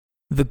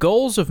The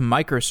goals of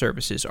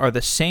microservices are the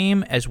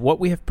same as what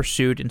we have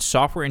pursued in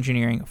software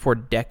engineering for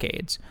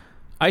decades: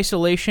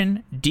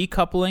 isolation,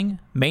 decoupling,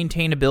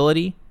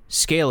 maintainability,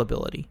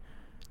 scalability.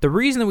 The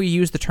reason that we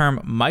use the term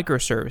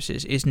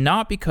microservices is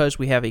not because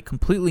we have a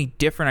completely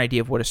different idea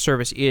of what a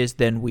service is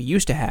than we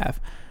used to have.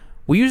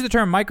 We use the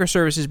term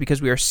microservices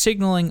because we are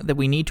signaling that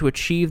we need to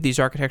achieve these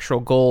architectural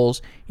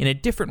goals in a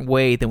different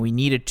way than we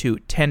needed to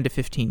 10 to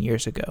 15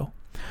 years ago.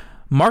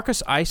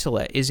 Markus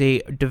Eisele is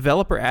a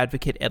developer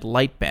advocate at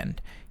Lightbend.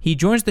 He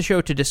joins the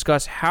show to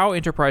discuss how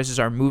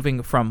enterprises are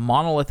moving from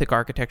monolithic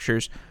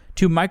architectures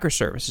to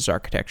microservices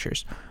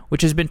architectures,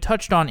 which has been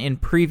touched on in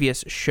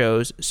previous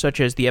shows, such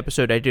as the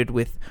episode I did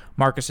with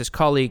Marcus's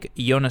colleague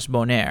Jonas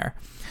Bonner.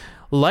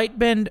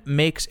 Lightbend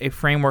makes a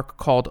framework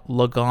called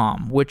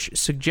Lagom, which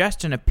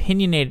suggests an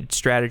opinionated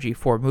strategy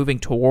for moving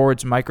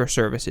towards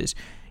microservices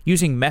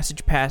using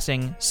message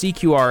passing,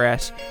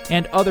 CQRS,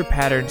 and other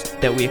patterns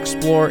that we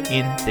explore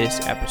in this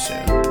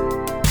episode.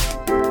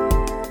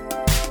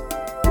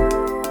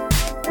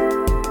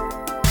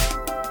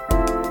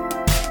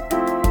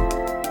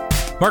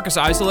 Markus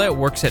Eisele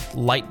works at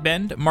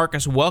Lightbend.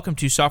 Markus, welcome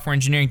to Software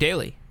Engineering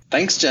Daily.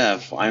 Thanks,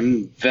 Jeff.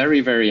 I'm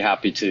very, very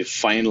happy to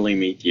finally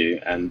meet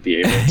you and be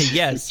able to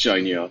yes.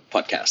 join your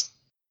podcast.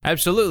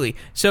 Absolutely.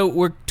 So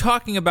we're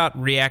talking about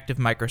reactive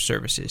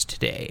microservices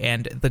today,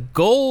 and the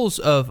goals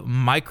of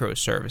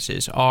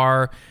microservices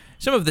are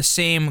some of the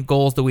same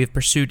goals that we've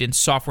pursued in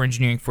software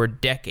engineering for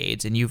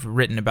decades, and you've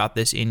written about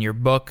this in your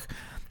book.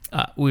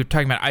 We were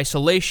talking about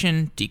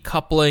isolation,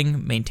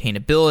 decoupling,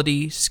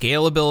 maintainability,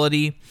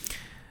 scalability.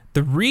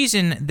 The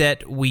reason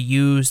that we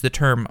use the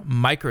term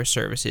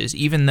microservices,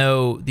 even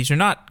though these are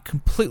not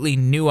completely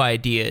new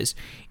ideas,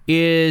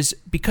 is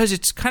because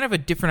it's kind of a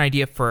different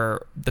idea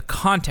for the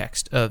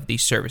context of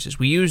these services.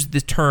 We use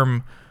the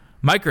term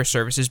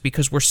microservices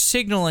because we're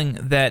signaling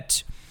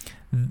that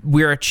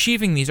we're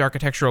achieving these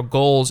architectural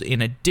goals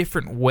in a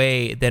different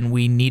way than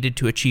we needed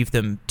to achieve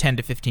them 10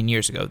 to 15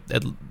 years ago.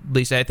 At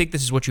least I think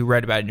this is what you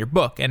read about in your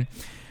book. And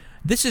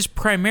this is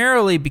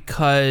primarily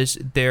because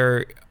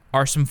there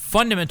are some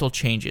fundamental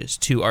changes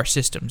to our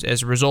systems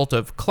as a result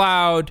of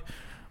cloud,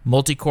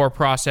 multi-core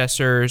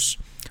processors,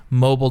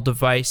 mobile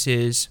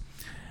devices.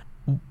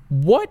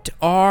 What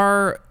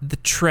are the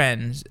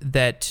trends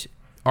that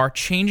are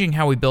changing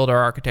how we build our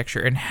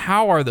architecture, and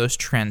how are those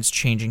trends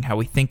changing how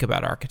we think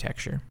about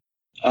architecture?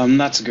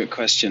 That's a good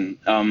question.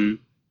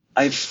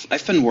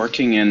 I've been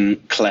working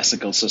in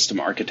classical system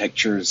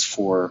architectures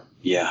for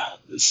a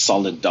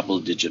solid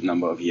double-digit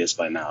number of years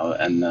by now,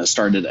 and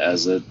started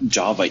as a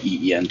Java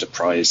EE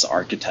enterprise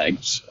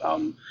architect.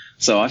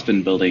 So I've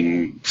been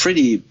building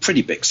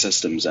pretty big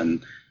systems,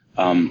 and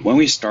when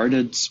we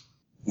started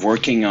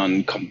working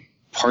on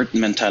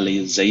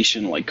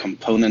compartmentalization, like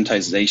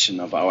componentization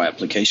of our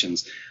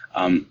applications,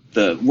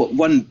 the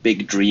one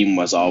big dream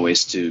was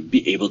always to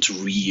be able to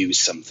reuse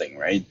something,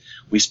 right?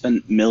 We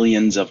spent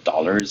millions of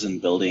dollars in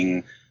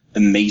building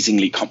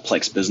amazingly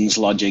complex business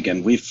logic,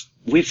 and we've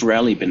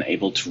rarely been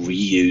able to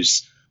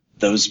reuse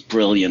those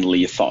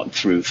brilliantly thought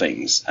through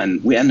things,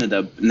 and we ended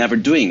up never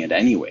doing it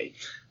anyway.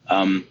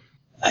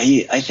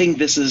 I think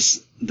this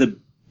is the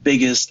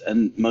biggest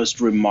and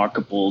most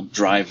remarkable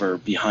driver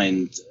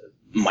behind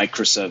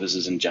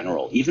microservices in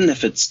general, even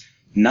if it's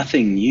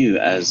nothing new,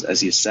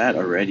 as you said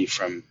already,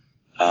 from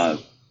a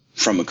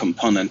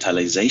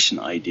componentalization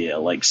idea,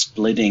 like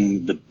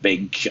splitting the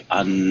big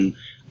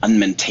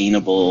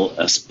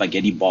unmaintainable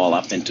spaghetti ball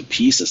up into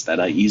pieces that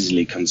are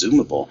easily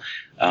consumable.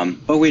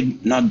 But we're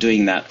not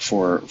doing that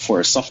for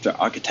a software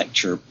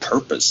architecture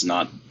purpose,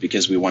 not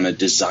because we want to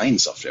design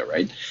software,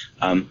 right?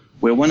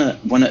 We want to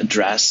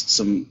address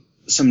some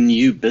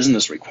new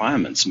business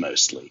requirements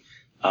mostly.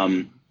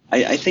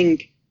 I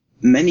think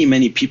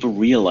many people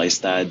realize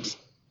that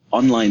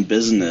online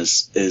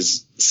business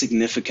is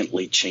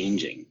significantly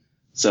changing.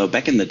 So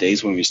back in the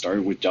days when we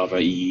started with Java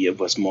EE, it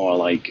was more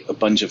like a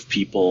bunch of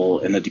people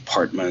in a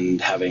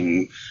department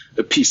having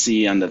a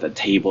PC under the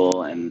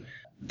table, and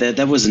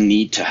there was a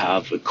need to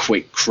have a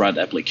quick CRUD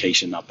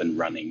application up and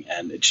running,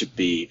 and it should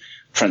be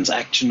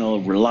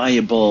transactional,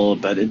 reliable,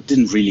 but it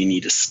didn't really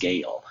need a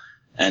scale.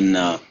 And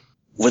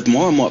with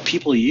more and more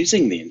people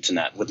using the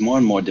internet, with more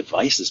and more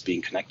devices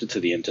being connected to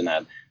the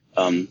internet,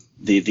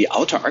 the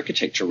outer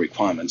architecture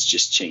requirements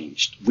just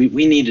changed.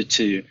 We needed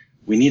to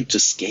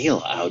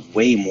scale out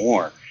way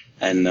more.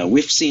 And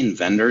we've seen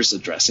vendors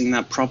addressing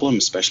that problem,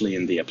 especially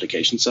in the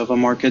application server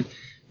market.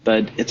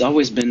 But it's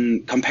always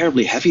been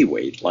comparably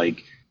heavyweight,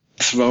 like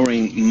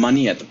throwing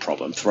money at the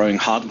problem, throwing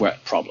hardware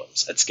at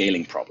problems, at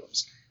scaling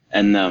problems.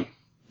 And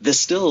this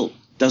still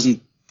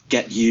doesn't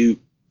get you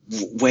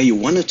where you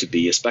want it to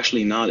be,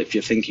 especially not if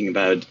you're thinking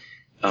about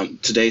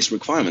today's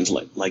requirements.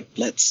 Like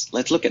let's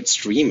look at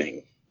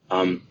streaming.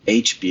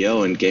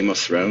 HBO and Game of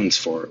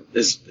Thrones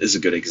is a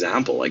good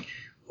example. Like,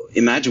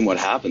 imagine what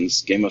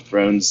happens. Game of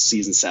Thrones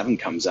season 7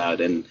 comes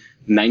out, and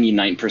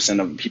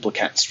 99% of people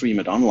can't stream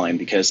it online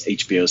because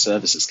HBO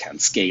services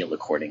can't scale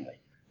accordingly.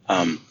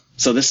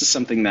 So this is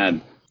something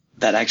that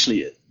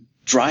actually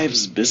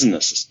drives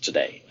businesses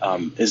today,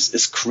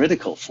 is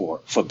critical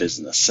for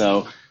business.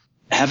 So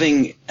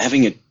having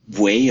a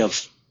way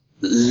of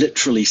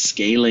literally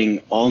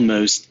scaling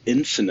almost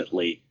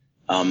infinitely,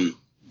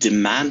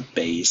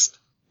 demand-based,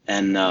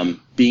 and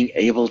being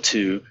able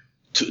to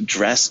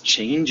address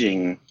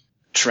changing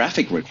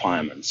traffic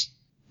requirements.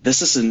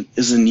 This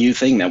is a new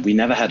thing that we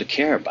never had to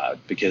care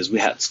about, because we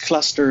had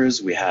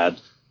clusters, we had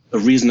a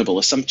reasonable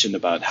assumption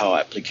about how our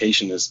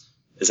application is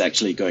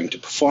actually going to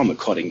perform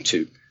according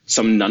to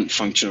some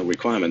non-functional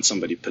requirement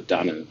somebody put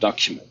down in a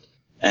document.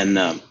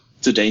 And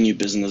today, new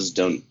businesses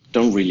don't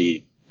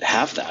really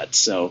have that.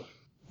 So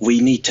we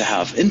need to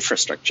have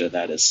infrastructure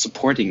that is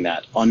supporting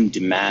that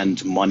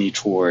on-demand,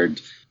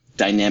 monitored,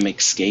 dynamic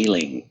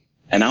scaling.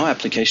 And our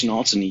application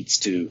also needs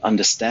to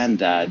understand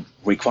that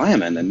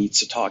requirement and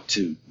needs to talk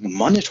to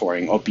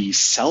monitoring or be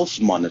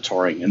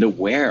self-monitoring and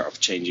aware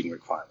of changing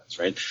requirements,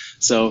 right?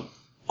 So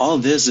all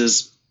this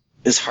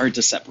is hard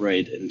to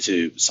separate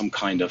into some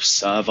kind of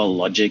server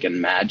logic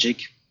and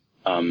magic,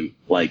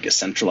 like a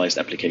centralized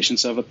application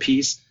server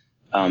piece,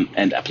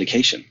 and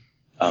application.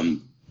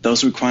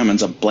 Those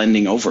requirements are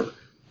blending over.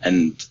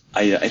 And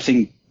I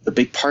think a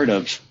big part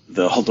of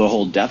the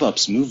whole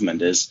DevOps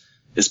movement is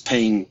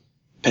paying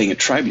a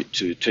tribute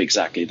to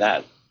exactly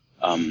that,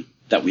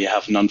 that we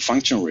have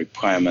non-functional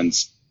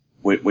requirements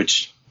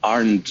which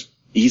aren't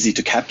easy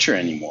to capture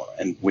anymore,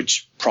 and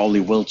which probably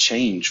will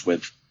change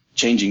with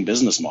changing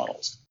business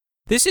models.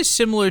 This is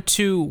similar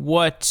to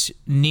what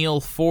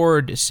Neil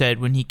Ford said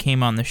when he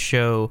came on the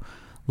show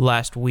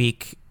last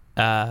week.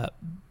 Well,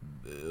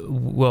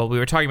 we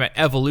were talking about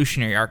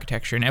evolutionary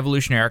architecture, and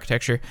evolutionary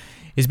architecture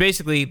is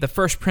basically the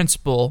first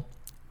principle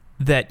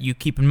that you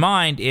keep in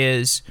mind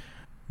is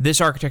this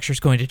architecture is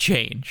going to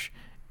change.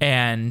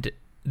 And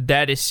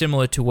that is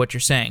similar to what you're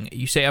saying.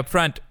 You say up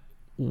front,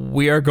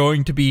 we are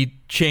going to be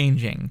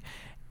changing.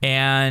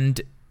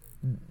 And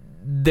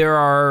there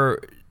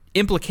are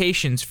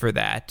implications for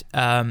that.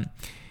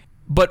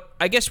 But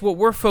I guess what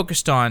we're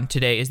focused on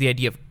today is the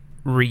idea of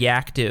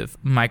reactive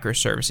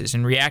microservices.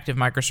 And reactive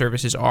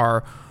microservices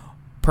are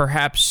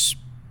perhaps,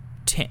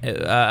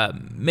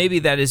 maybe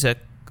that is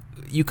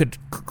you could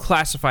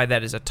classify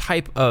that as a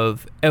type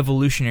of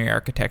evolutionary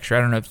architecture.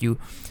 I don't know if you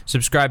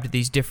subscribe to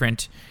these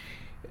different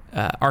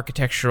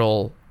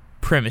architectural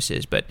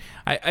premises, but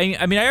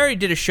I mean, I already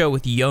did a show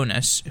with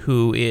Jonas,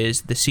 who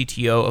is the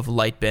CTO of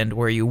Lightbend,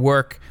 where you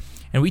work,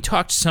 and we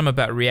talked some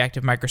about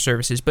reactive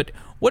microservices. But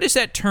what does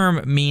that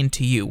term mean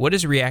to you? What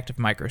is a reactive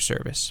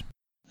microservice?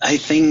 I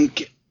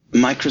think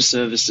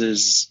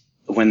microservices,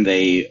 when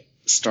they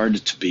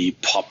started to be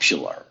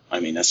popular,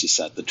 I mean, as you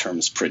said, the term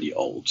is pretty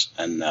old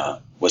and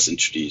was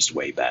introduced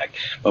way back.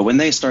 But when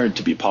they started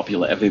to be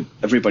popular,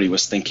 everybody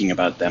was thinking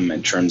about them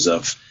in terms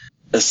of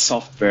a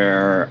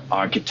software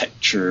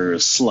architecture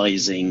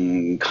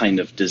slicing kind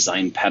of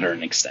design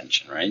pattern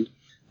extension, right?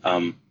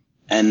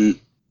 And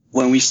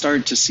when we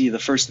started to see the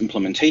first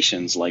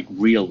implementations, like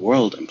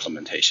real-world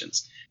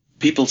implementations,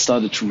 people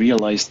started to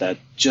realize that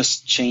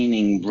just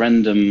chaining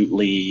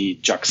randomly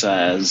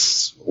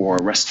JSONs or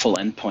RESTful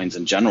endpoints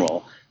in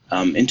general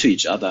into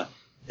each other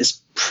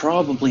is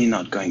probably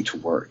not going to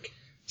work.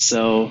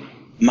 So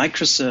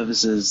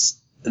microservices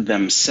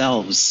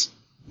themselves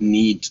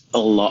need a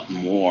lot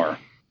more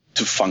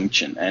to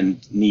function and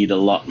need a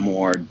lot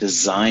more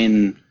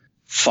design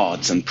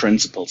thoughts and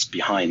principles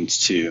behind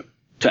to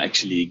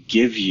actually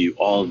give you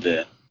all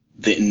the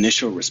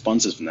initial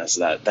responsiveness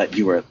that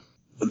you're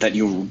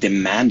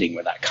demanding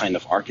with that kind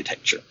of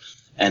architecture.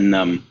 And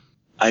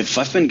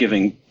I've been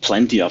giving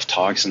plenty of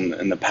talks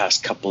in the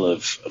past couple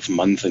of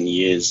months and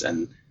years,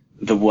 and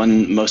the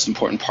one most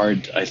important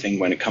part, I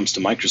think, when it comes to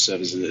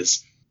microservices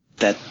is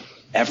that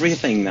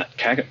everything that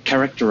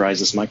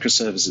characterizes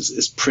microservices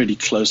is pretty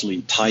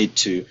closely tied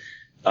to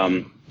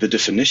the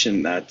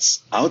definition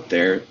that's out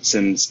there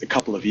since a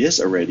couple of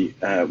years already,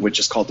 which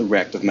is called the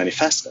Reactive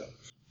Manifesto.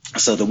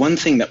 So the one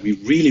thing that we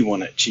really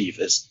want to achieve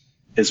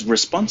is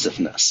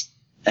responsiveness,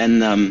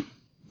 and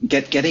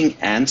getting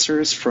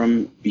answers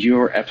from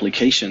your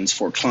applications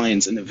for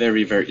clients in a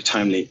very, very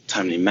timely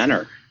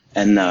manner.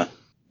 And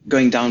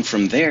going down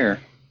from there,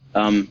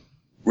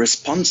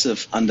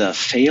 responsive under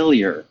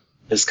failure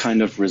is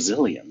kind of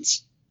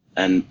resilience,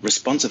 and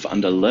responsive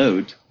under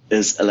load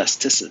is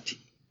elasticity.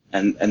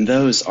 And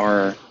those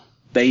are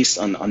based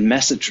on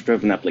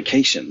message-driven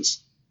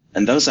applications.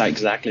 And those are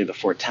exactly the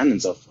four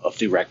tenets of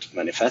the Reactive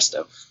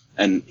Manifesto.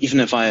 And even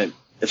if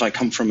I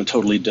come from a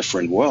totally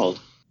different world,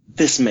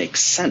 this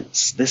makes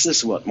sense. This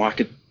is what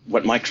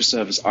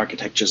microservice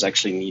architectures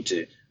actually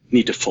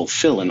need to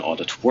fulfill in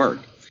order to work.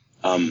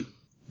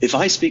 If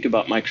I speak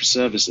about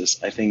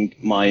microservices, I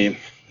think my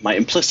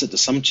implicit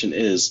assumption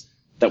is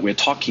that we're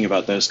talking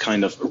about those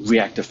kind of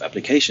reactive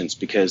applications,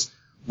 because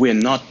we're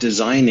not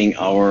designing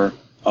our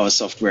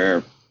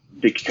software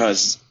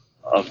because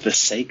of the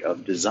sake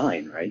of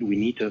design, right? We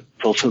need to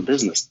fulfill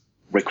business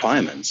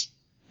requirements.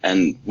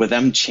 And with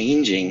them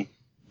changing,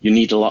 you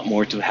need a lot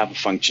more to have a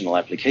functional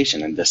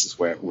application. And this is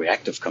where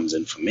Reactive comes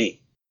in for me.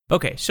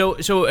 Okay,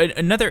 so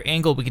another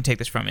angle we can take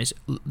this from is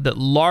that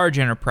large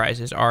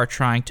enterprises are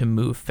trying to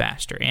move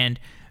faster, and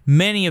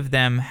many of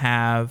them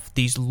have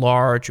these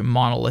large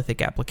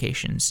monolithic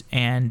applications,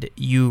 and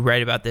you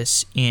write about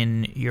this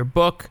in your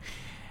book.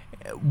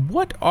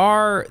 What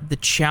are the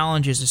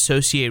challenges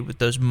associated with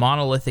those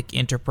monolithic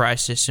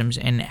enterprise systems,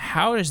 and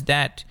how does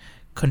that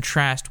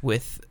contrast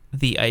with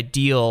the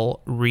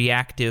ideal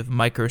reactive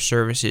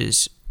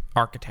microservices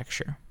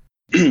architecture?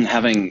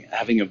 having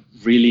a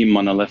really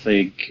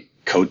monolithic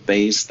code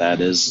base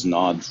that is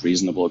not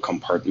reasonable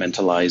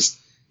compartmentalized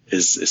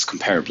is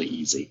comparably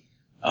easy.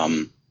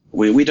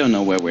 We don't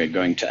know where we're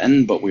going to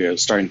end, but we're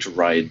starting to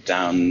write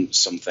down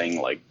something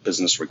like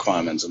business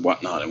requirements and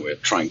whatnot, and we're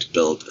trying to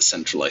build a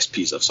centralized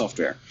piece of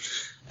software.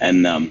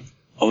 And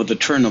over the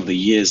turn of the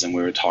years, and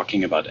we were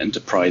talking about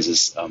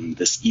enterprises,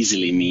 this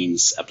easily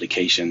means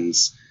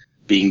applications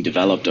being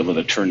developed over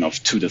the turn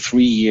of 2 to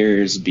 3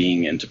 years,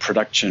 being into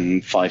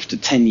production 5 to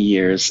 10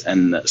 years,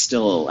 and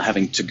still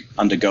having to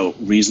undergo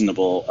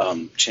reasonable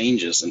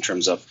changes in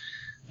terms of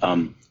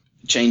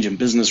change in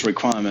business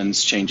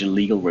requirements, change in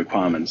legal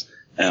requirements.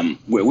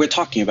 We're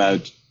talking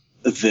about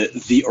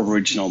the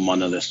original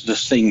monolith, the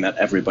thing that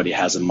everybody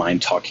has in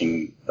mind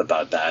talking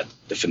about that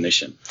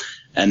definition.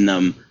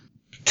 And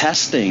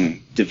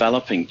testing,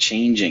 developing,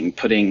 changing,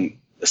 putting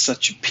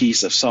such a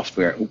piece of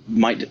software,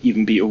 might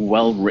even be a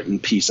well-written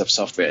piece of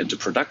software, into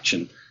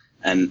production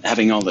and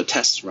having all the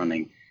tests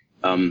running,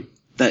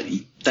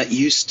 that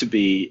used to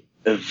be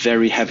a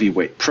very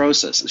heavyweight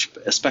process,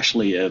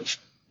 especially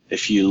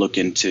if you look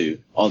into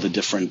all the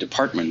different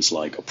departments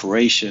like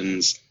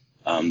operations,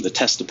 the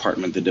test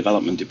department, the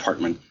development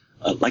department,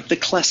 like the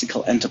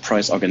classical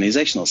enterprise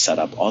organizational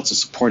setup also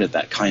supported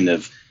that kind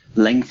of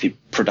lengthy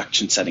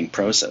production setting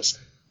process.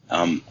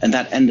 And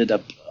that ended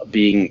up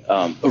being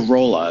a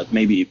rollout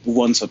maybe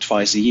once or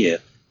twice a year,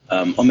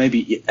 or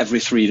maybe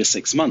every 3 to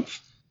 6 months.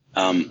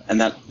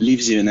 And that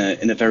leaves you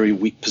in a very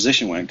weak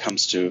position when it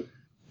comes to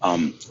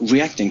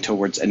reacting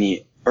towards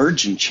any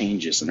urgent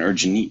changes and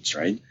urgent needs,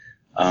 right?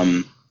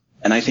 And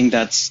I think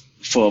that's,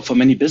 for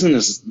many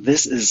businesses,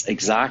 this is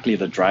exactly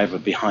the driver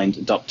behind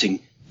adopting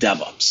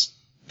DevOps.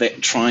 They're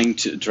trying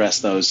to address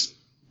those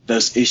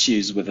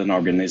issues with an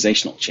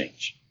organizational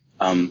change,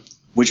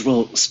 which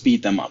will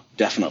speed them up,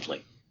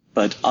 definitely.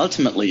 But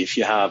ultimately, if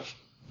you have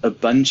a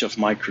bunch of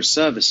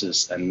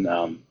microservices, and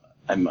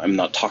I'm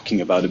not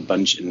talking about a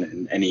bunch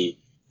in any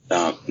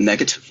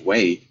negative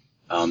way,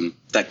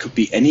 that could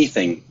be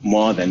anything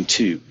more than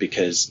 2,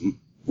 because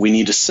we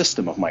need a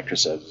system of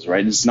microservices,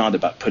 right? It's not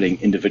about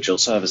putting individual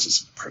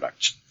services in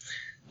production.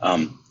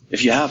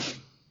 If you have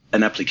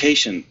an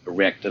application, a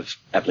reactive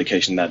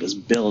application that is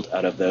built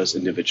out of those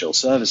individual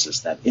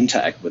services that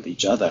interact with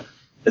each other,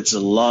 it's a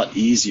lot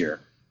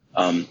easier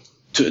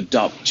to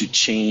adopt, to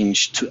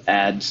change, to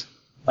add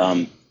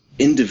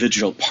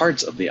individual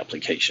parts of the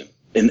application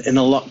in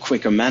a lot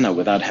quicker manner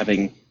without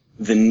having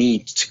the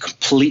need to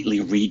completely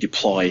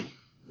redeploy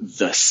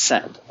the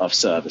set of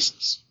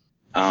services.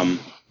 And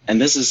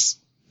this is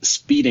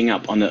speeding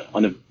up on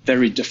a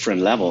very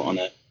different level, on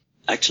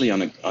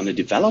a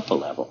developer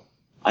level.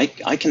 I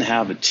can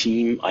have a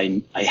team.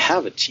 I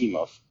have a team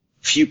of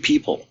few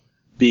people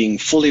being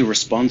fully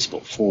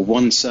responsible for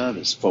one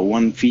service, for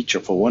one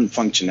feature, for one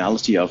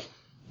functionality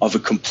of a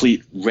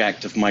complete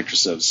reactive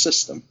microservice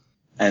system,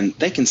 and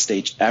they can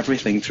stage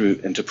everything through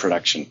into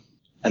production,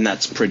 and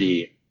that's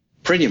pretty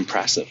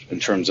impressive in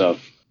terms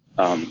of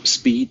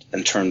speed,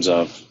 in terms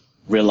of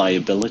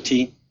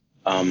reliability.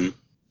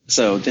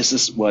 So this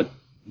is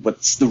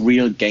what's the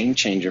real game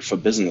changer for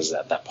business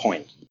at that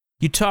point.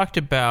 You talked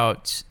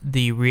about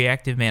the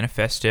Reactive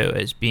Manifesto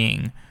as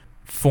being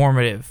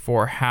formative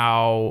for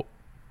how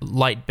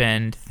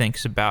Lightbend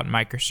thinks about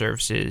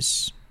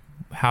microservices,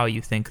 how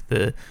you think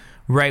the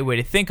right way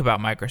to think about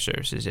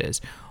microservices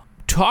is.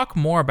 Talk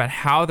more about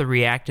how the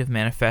Reactive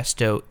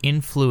Manifesto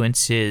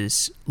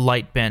influences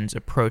Lightbend's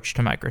approach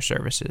to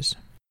microservices.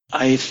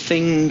 I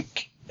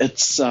think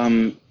it's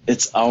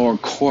our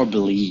core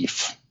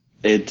belief.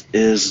 It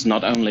is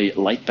not only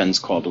Lightbend's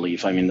core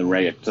belief. I mean, the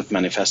Reactive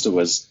Manifesto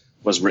was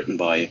written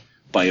by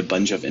a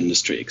bunch of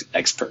industry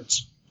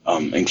experts,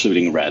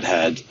 including Red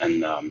Hat,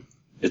 and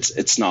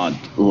it's not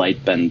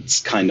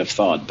Lightbend's kind of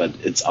thought, but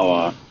it's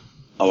our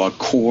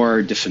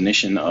core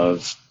definition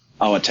of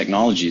our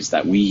technologies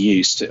that we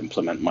use to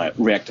implement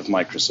reactive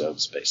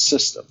microservice-based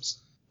systems.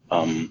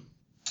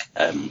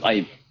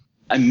 I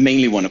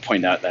mainly want to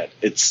point out that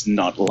it's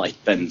not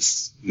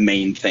Lightbend's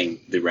main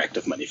thing, the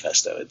Reactive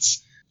Manifesto.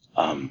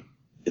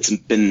 It's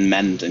been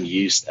meant and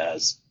used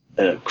as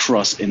a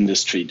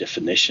cross-industry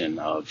definition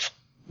of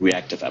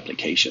reactive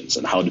applications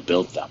and how to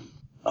build them.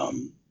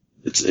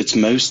 It's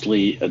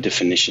mostly a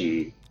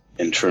definition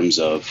in terms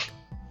of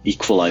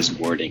equalized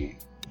wording,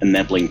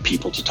 enabling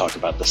people to talk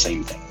about the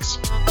same things.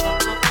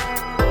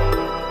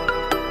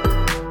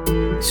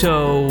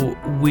 So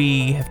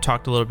we have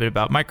talked a little bit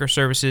about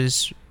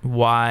microservices,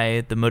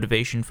 why the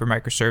motivation for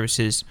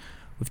microservices.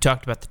 We've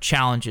talked about the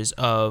challenges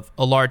of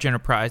a large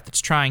enterprise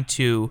that's trying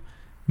to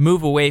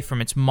move away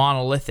from its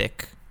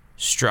monolithic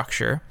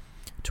structure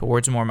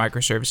towards a more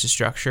microservices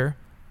structure,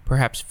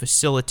 perhaps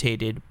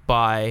facilitated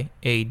by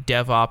a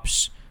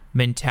DevOps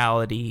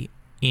mentality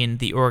in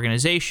the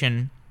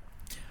organization.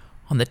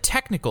 On the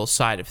technical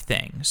side of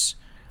things,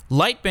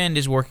 Lightbend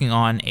is working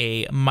on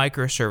a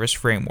microservice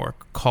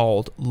framework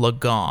called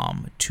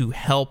Lagom to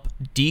help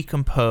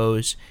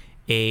decompose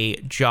a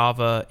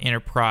Java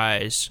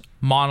enterprise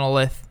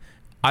monolith.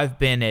 I've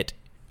been at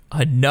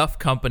enough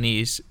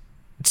companies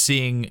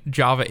seeing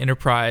Java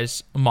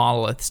enterprise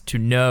monoliths to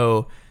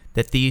know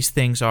that these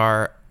things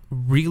are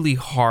really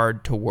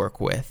hard to work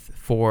with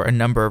for a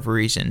number of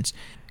reasons.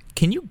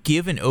 Can you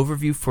give an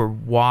overview for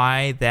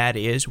why that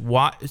is?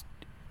 Why,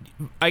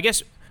 I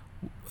guess,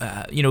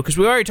 because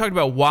we already talked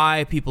about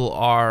why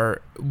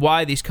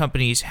these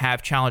companies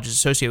have challenges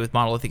associated with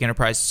monolithic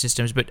enterprise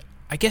systems, but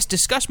I guess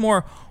discuss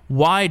more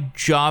why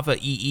Java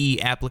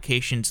EE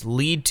applications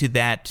lead to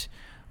that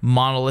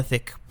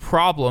monolithic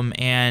problem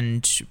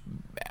and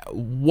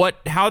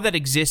how that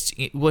exists,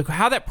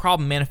 how that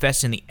problem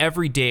manifests in the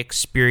everyday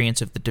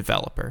experience of the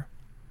developer.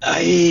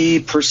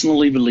 I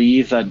personally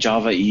believe that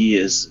Java EE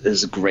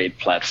is a great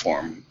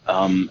platform,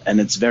 and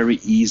it's very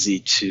easy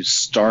to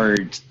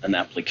start an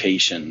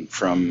application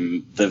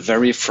from the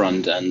very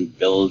front end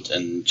built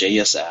in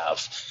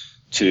JSF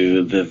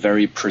to the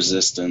very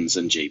persistence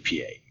in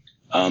JPA.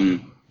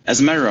 As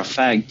a matter of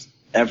fact,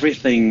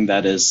 everything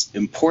that is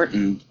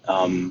important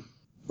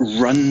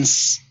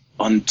runs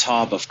on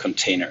top of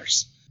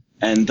containers.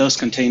 And those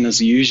containers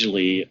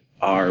usually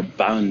are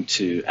bound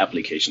to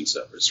application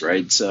servers,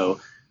 right? So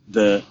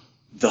the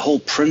whole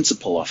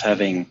principle of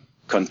having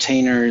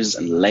containers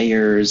and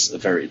layers, a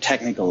very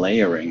technical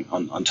layering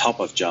on top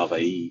of Java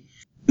EE,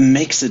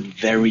 makes it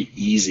very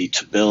easy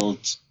to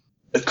build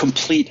a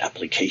complete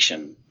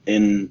application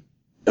in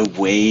a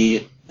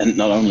way, and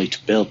not only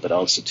to build, but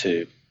also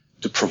to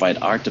provide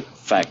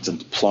artifacts and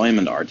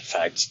deployment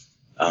artifacts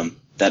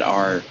that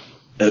are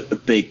a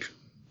big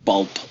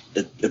bulk,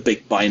 a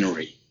big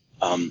binary,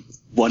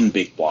 one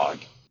big block.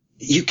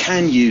 You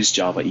can use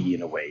Java EE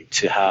in a way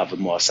to have a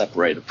more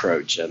separate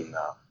approach, and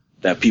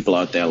there are people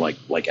out there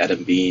like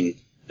Adam Bean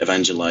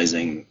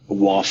evangelizing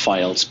WAR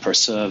files per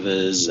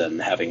service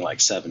and having like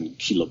 7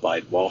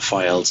 kilobyte WAR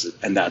files,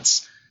 and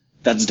that's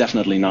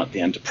definitely not the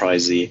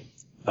enterprisey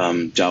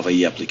Java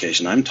EE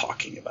application I'm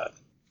talking about.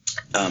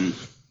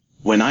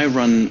 When I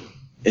run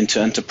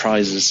into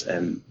enterprises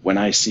and when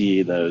I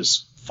see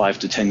those 5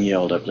 to 10 year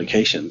old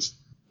applications,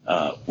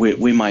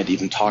 we might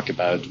even talk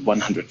about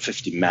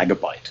 150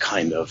 megabyte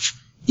kind of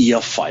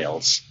EF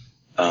files,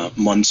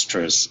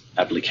 monstrous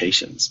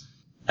applications.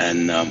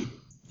 And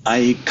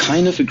I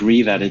kind of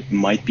agree that it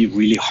might be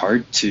really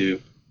hard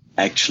to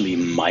actually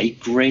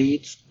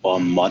migrate or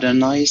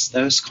modernize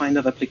those kind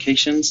of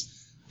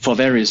applications for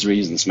various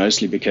reasons,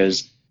 mostly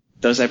because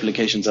those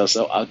applications are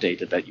so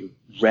outdated that you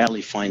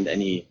rarely find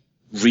any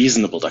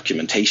reasonable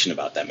documentation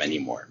about them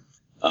anymore.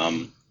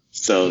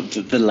 So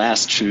the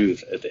last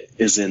truth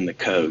is in the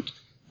code.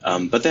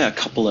 But there are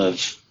a couple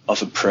of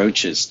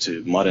approaches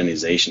to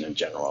modernization in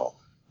general.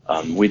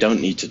 We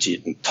don't need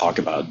to talk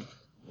about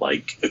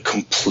like a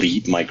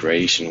complete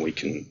migration. We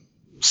can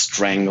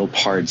strangle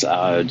parts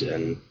out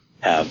and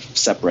have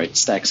separate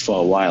stacks for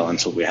a while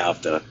until we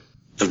have the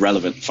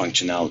relevant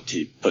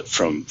functionality put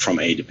from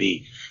A to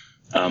B.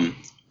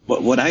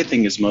 What I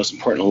think is most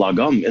important,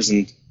 Lagom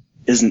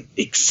isn't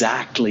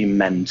exactly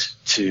meant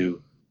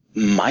to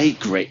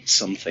migrate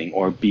something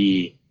or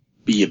be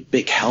a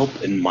big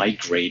help in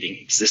migrating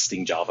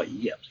existing Java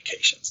EE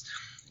applications.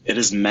 It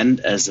is meant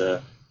as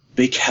a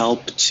big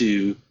help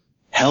to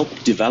help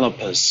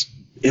developers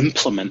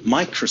implement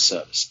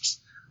microservices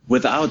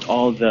without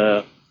all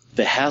the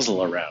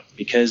hassle around,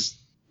 because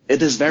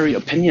it is very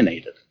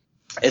opinionated.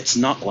 It's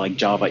not like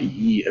Java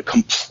EE, a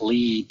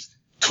complete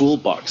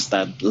toolbox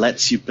that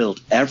lets you build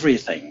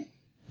everything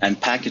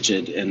and package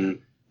it in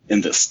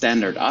the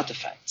standard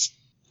artifacts.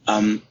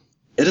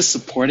 It is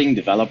supporting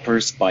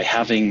developers by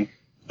having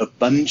a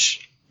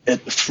bunch,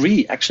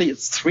 three,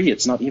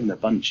 it's not even a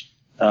bunch,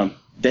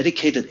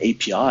 dedicated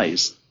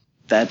APIs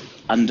that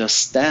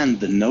understand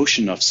the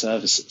notion of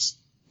services,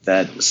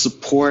 that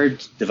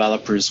support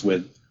developers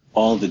with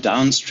all the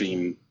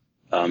downstream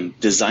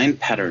design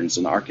patterns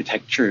and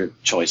architecture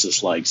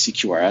choices like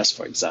CQRS,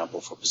 for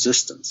example, for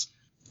persistence,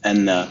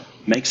 and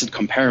makes it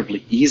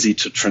comparably easy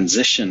to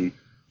transition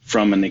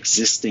from an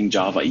existing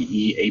Java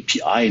EE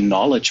API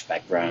knowledge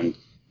background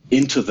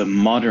into the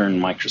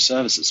modern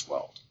microservices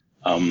world.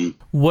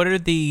 What are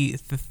the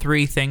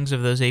three things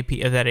of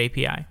that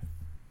API?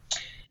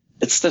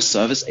 It's the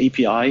service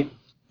API.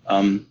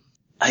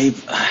 I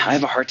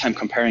have a hard time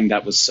comparing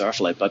that with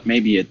Servlet, but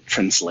maybe it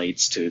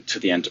translates to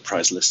the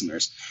enterprise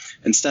listeners.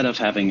 Instead of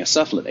having a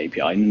Servlet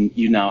API,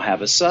 you now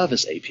have a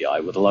service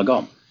API with a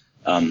Lagom,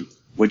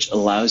 which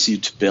allows you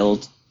to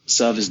build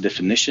service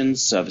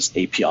definitions, service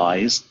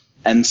APIs,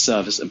 and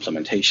service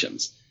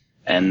implementations.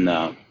 And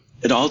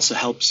it also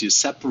helps you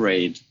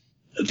separate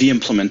the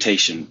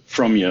implementation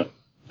from your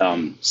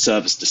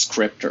service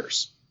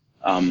descriptors.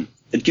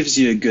 It gives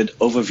you a good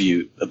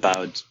overview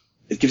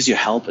it gives you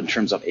help in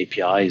terms of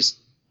APIs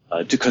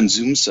to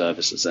consume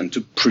services and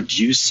to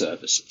produce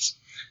services.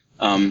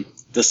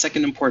 The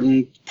second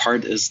important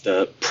part is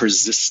the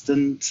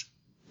persistence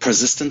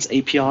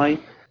API.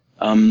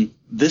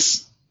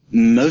 This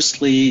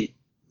mostly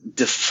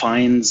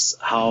defines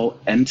how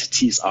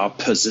entities are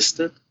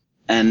persisted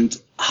and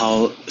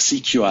how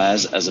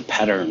CQRS as a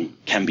pattern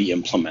can be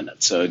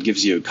implemented. So it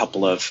gives you a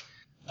couple of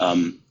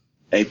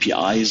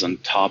APIs on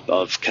top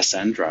of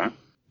Cassandra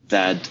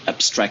that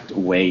abstract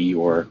away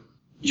your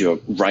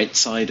write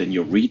side and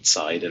your read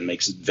side and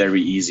makes it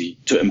very easy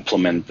to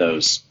implement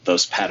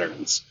those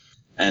patterns.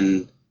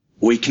 And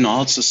we can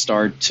also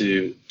start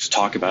to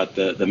talk about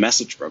the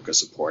message broker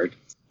support.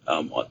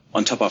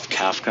 On top of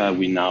Kafka,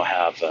 we now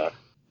have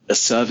a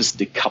service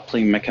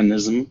decoupling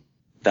mechanism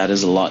that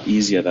is a lot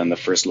easier than the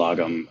first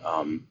Lagom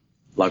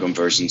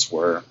versions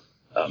were.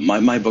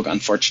 My book,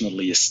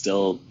 unfortunately, is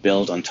still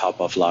built on top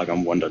of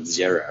Lagom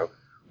 1.0,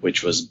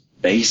 which was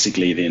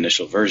basically the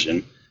initial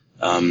version.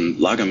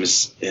 Lagom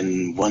is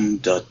in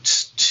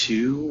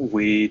 1.2.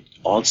 We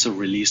also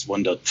released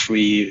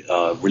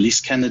 1.3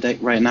 release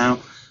candidate right now.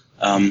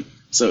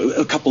 So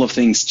a couple of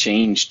things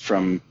changed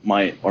from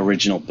my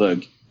original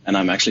book, and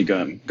I'm actually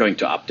going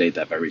to update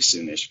that very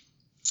soonish.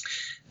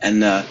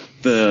 And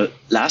the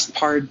last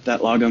part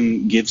that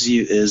Lagom gives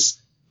you is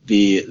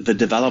the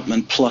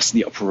development plus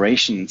the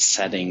operation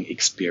setting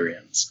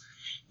experience.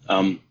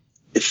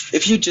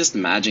 If you just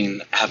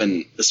imagine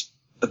having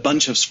a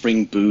bunch of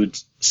Spring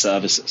Boot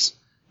services,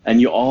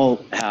 and you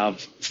all have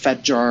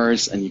fat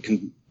jars, and you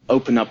can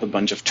open up a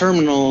bunch of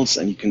terminals,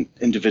 and you can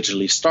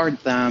individually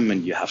start them,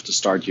 and you have to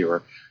start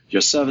your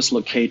service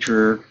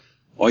locator,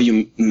 or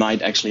you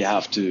might actually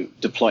have to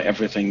deploy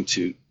everything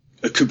to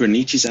a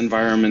Kubernetes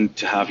environment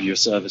to have your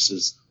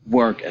services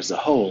work as a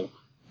whole.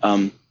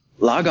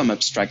 Lagom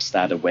abstracts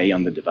that away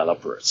on the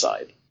developer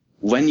side.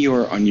 When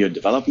you're on your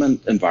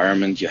development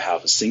environment, you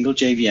have a single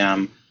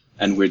JVM,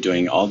 and we're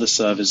doing all the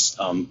service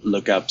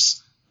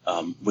lookups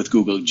with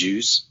Google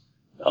Juice.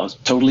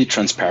 Totally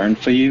transparent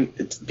for you.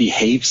 It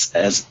behaves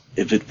as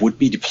if it would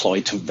be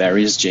deployed to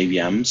various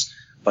JVMs,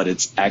 but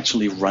it's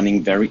actually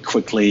running very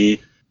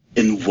quickly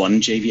in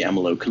one JVM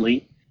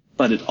locally.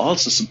 But it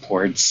also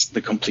supports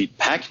the complete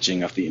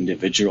packaging of the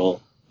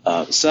individual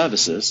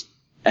services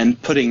and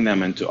putting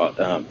them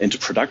into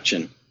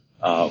production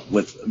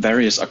with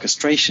various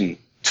orchestration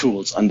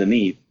tools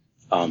underneath.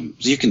 So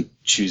you can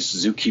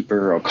choose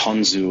Zookeeper or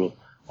Consul,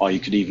 or you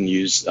could even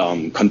use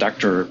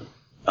Conductor,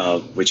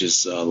 which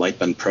is a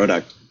Lightband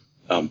product,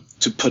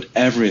 to put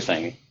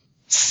everything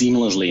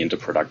seamlessly into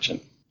production.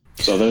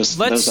 So those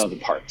are the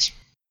parts.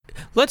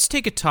 Let's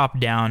take a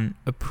top-down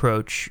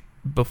approach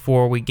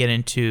before we get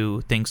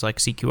into things like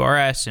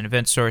CQRS and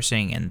event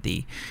sourcing and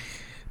the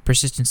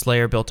persistence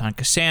layer built on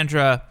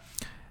Cassandra.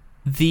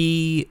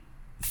 The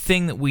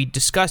thing that we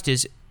discussed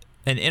is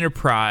an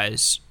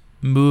enterprise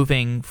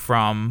moving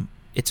from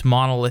its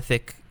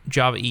monolithic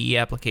Java EE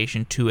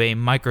application to a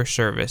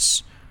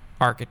microservice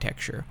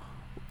architecture.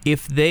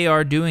 If they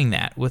are doing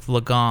that with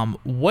Lagom,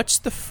 what's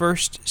the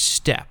first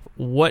step?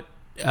 What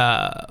is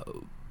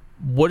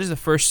the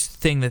first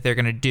thing that they're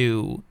going to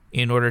do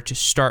in order to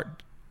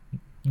start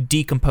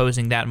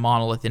decomposing that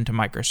monolith into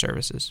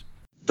microservices?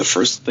 The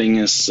first thing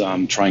is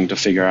trying to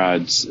figure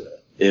out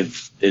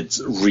if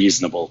it's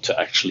reasonable to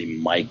actually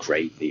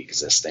migrate the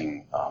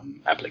existing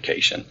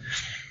application.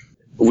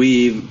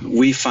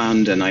 We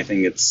found, and I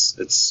think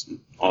it's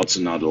also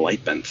not a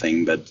Lightband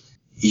thing, but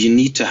you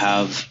need to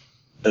have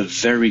a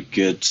very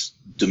good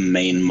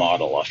domain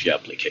model of your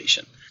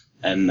application.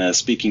 And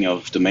speaking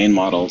of domain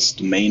models,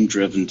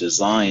 domain-driven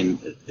design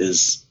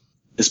is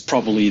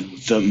probably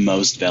the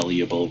most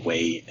valuable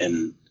way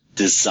in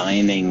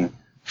designing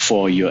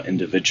for your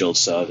individual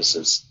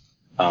services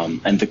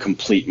and the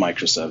complete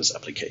microservice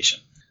application.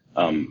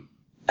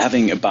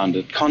 Having a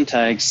bounded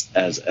context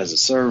as a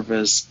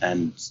service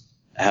and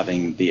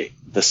having the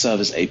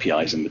service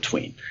APIs in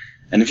between.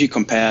 And if you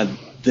compare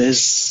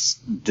this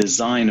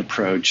design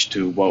approach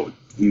to what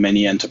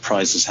many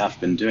enterprises have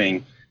been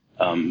doing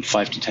 5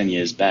 to 10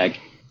 years back,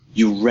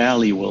 you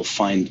rarely will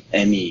find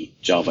any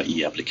Java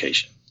EE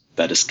application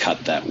that is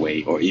cut that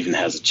way or even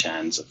has a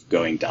chance of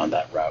going down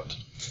that route.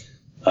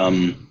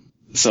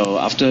 So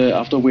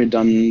after we're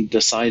done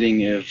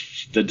deciding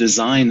if the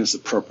design is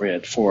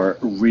appropriate for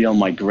real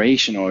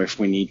migration or if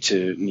we need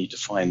to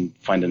find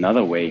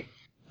another way,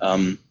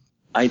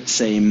 I'd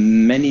say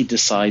many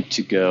decide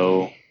to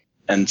go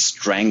and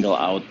strangle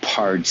out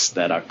parts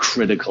that are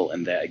critical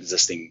in their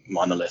existing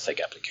monolithic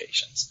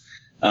applications.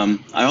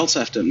 I also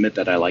have to admit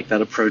that I like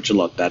that approach a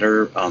lot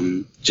better,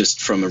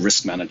 just from a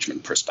risk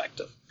management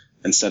perspective.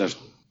 Instead of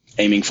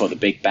aiming for the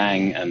big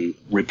bang and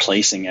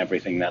replacing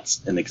everything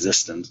that's in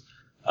existence,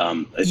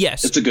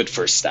 it's a good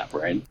first step,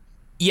 right?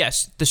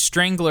 Yes, the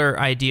strangler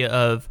idea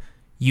of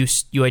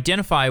you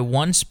identify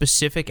one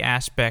specific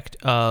aspect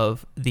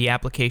of the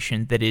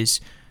application that is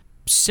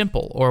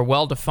simple or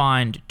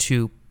well-defined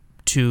to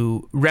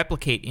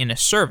replicate in a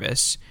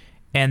service,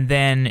 and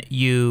then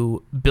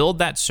you build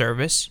that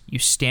service, you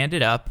stand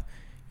it up,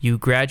 you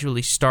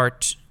gradually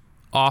start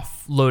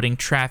offloading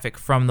traffic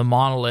from the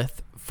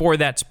monolith for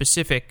that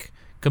specific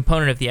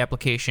component of the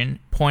application,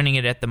 pointing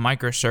it at the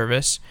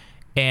microservice,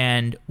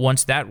 and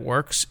once that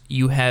works,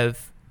 you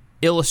have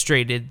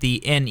illustrated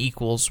the n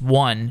equals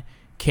 1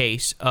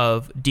 case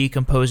of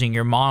decomposing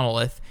your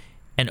monolith,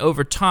 and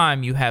over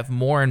time you have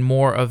more and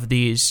more of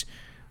these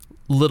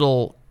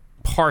little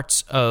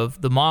parts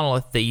of the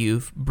monolith that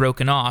you've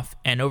broken off,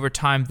 and over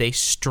time they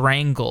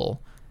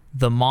strangle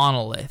the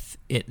monolith.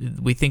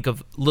 We think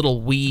of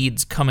little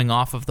weeds coming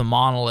off of the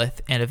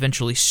monolith and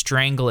eventually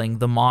strangling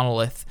the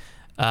monolith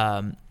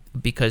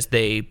because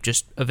they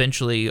just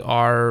eventually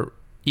are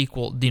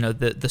equal.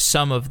 The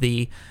sum of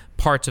the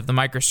parts of the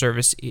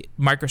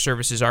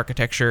microservices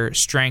architecture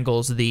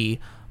strangles the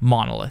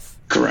monolith.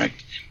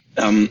 Correct.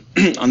 On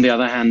the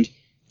other hand,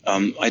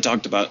 I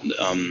talked about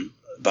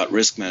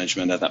risk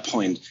management at that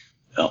point.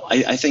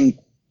 I think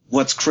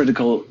what's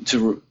critical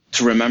to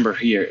remember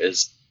here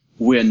is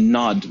we're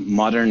not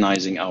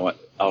modernizing our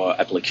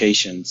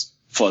applications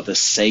for the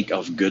sake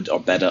of good or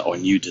better or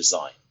new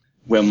design.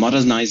 We're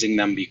modernizing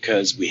them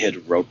because we hit a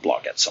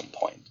roadblock at some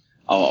point.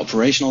 Our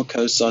operational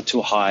costs are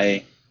too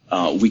high.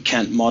 We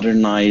can't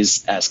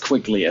modernize as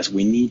quickly as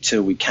we need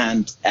to. We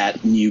can't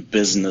add new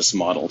business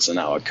models in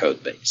our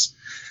code base.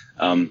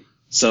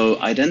 So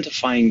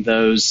identifying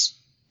those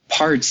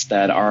parts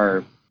that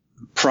are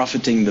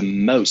profiting the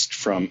most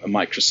from a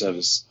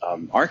microservice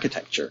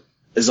architecture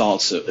is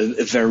also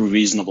a very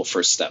reasonable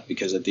first step,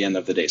 because at the end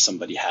of the day,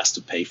 somebody has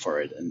to pay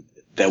for it, and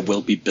there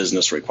will be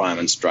business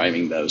requirements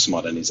driving those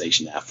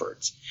modernization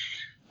efforts.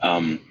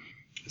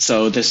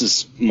 So this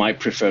is my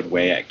preferred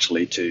way,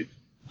 actually, to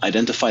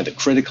identify the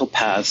critical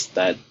paths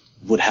that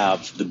would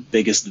have the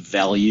biggest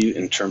value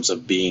in terms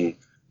of being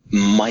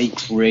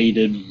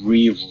migrated,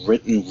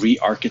 rewritten,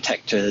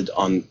 re-architected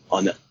on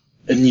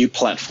a new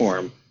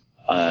platform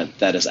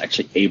that is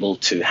actually able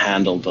to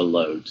handle the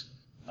load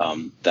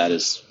that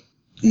is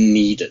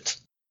needed.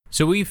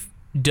 So we've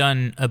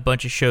done a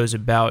bunch of shows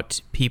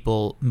about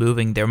people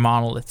moving their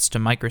monoliths to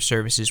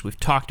microservices. We've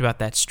talked about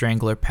that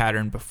strangler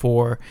pattern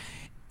before.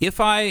 If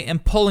I am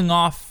pulling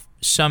off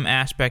some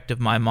aspect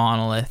of my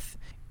monolith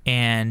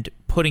and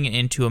putting it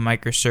into a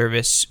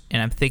microservice,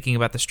 and I'm thinking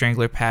about the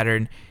strangler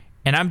pattern,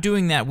 and I'm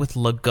doing that with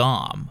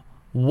Lagom,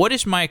 what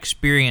is my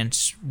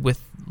experience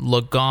with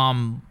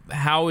Lagom?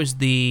 How is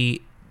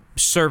the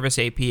service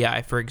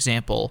API, for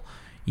example,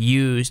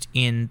 used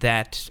in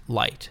that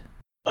light?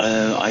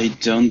 I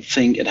don't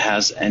think it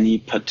has any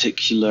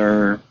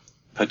particular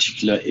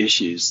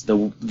issues.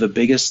 The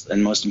biggest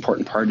and most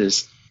important part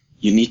is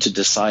you need to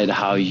decide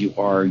how you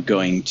are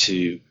going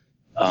to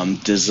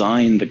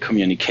design the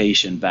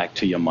communication back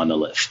to your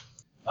monolith.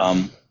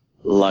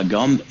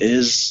 Lagom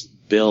is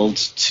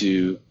built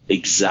to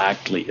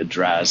exactly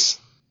address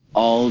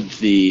all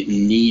the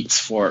needs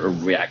for a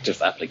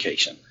reactive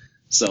application.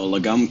 So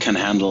Lagom can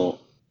handle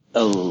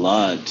a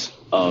lot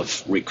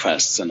of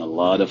requests and a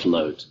lot of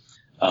load.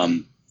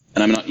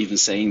 And I'm not even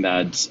saying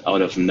that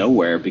out of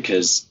nowhere,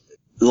 because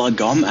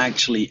Lagom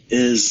actually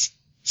is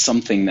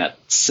something that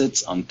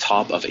sits on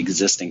top of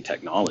existing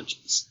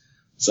technologies.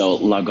 So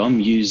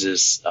Lagom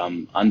uses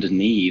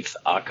underneath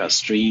Akka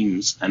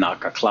streams and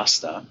Akka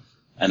cluster,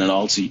 and it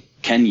also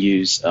can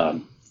use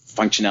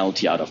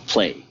functionality out of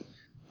play.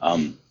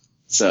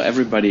 So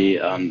everybody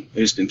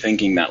who's been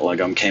thinking that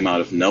Lagom came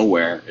out of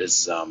nowhere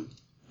is,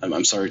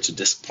 I'm sorry to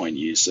disappoint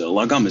you. So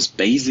Lagom is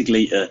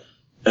basically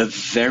a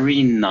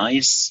very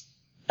nice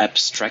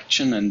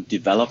abstraction and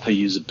developer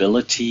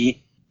usability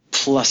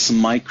plus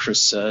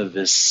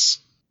microservice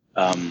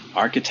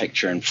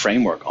architecture and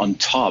framework on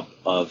top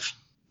of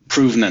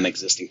proven and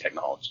existing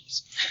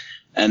technologies.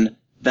 And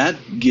that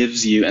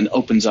gives you and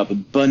opens up a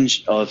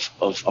bunch of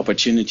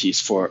opportunities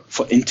for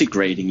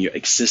integrating your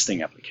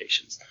existing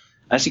applications.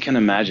 As you can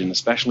imagine,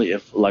 especially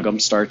if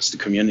Lagom starts to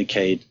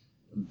communicate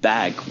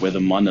back with a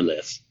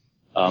monolith,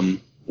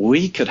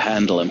 we could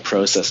handle and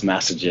process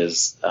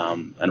messages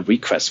and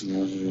requests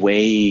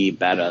way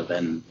better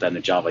than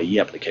a Java EE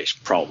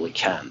application probably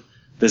can.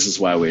 This is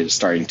why we're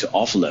starting to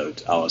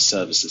offload our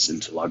services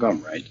into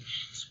Lagom, right?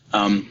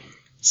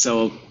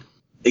 So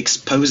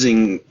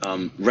exposing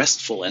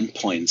RESTful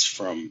endpoints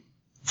from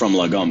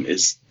Lagom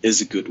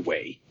is a good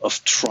way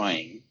of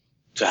trying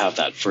to have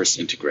that first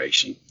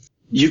integration.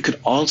 You could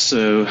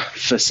also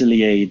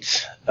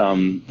facilitate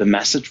the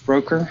message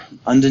broker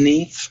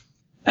underneath.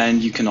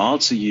 And you can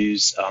also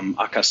use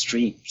Akka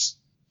streams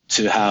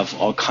to have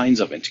all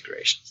kinds of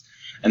integrations.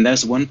 And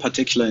there's one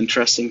particular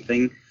interesting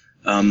thing.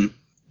 A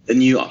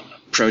new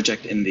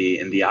project in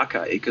the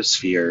Akka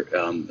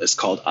ecosphere is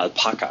called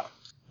Alpaca.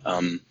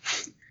 I'm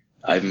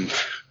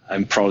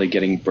probably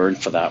getting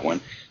burned for that one.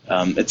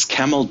 It's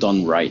Camel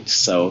done right.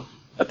 So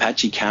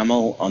Apache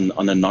Camel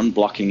on a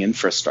non-blocking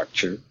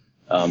infrastructure.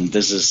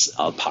 This is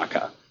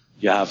Alpaca.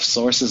 You have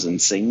sources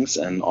and things,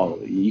 and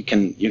you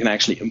can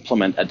actually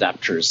implement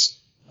adapters.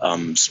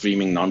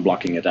 Streaming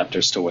non-blocking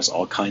adapters towards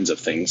all kinds of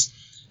things.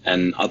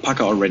 And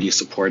Alpaca already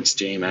supports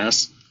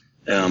JMS,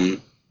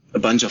 a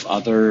bunch of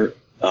other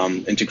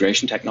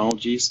integration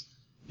technologies.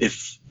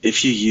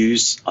 if you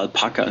use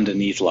Alpaca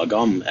underneath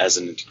Lagom as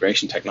an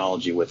integration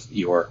technology with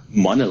your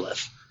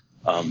monolith,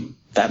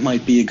 that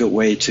might be a good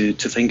way to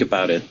think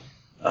about it.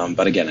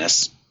 But again,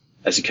 as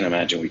you can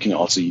imagine, we can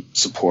also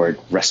support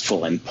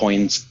RESTful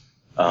endpoints,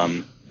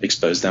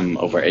 expose them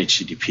over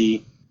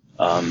HTTP.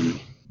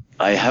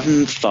 I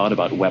haven't thought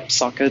about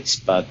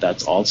WebSockets, but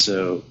that's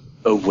also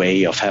a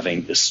way of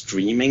having a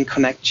streaming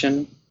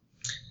connection,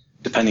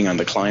 depending on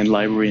the client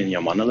library in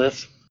your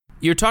monolith.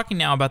 You're talking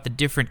now about the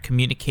different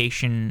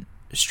communication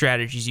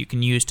strategies you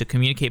can use to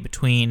communicate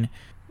between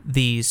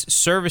these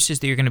services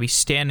that you're going to be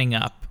standing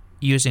up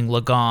using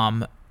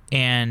Lagom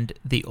and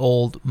the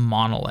old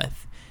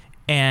monolith.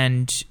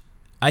 And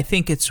I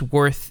think it's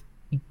worth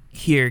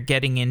here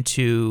getting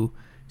into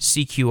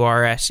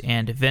CQRS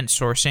and event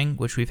sourcing,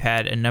 which we've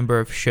had a number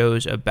of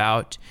shows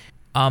about.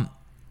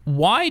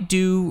 Why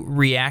do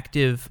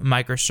reactive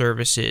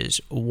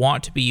microservices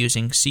want to be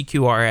using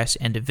CQRS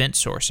and event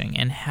sourcing,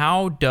 and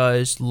how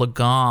does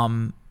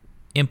Lagom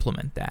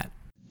implement that?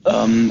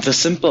 The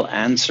simple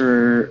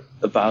answer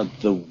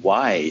about the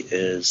why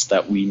is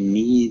that we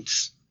need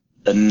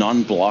a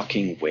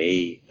non-blocking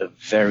way, a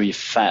very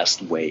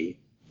fast way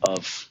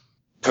of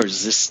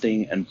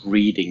persisting and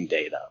reading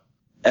data.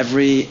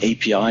 Every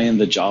API in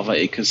the Java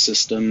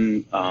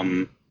ecosystem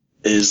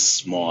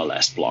is more or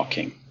less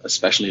blocking,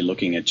 especially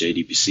looking at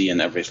JDBC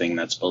and everything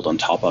that's built on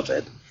top of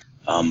it.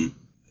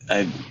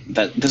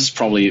 This is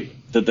probably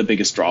the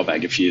biggest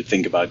drawback if you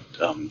think about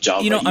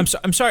Java.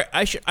 I'm sorry.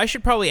 I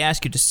should probably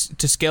ask you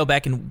to scale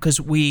back, and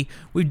because we've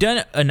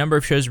done a number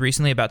of shows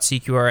recently about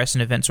CQRS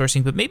and event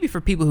sourcing, but maybe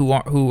for people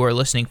who are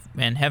listening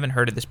and haven't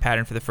heard of this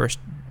pattern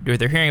or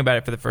they're hearing about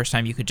it for the first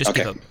time, you could just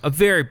give a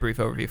very brief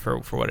overview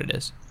for what it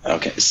is.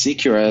 Okay,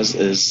 CQRS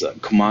is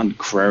command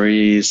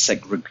query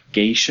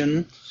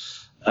segregation,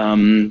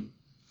 the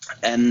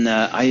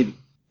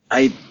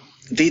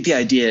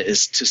idea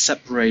is to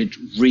separate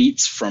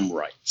reads from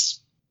writes.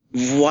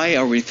 Why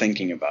are we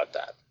thinking about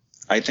that?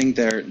 I think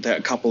there are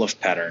a couple of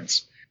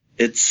patterns.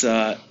 It's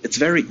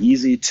very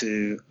easy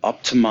to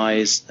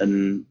optimize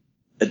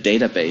a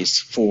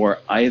database for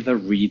either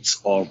reads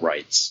or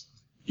writes.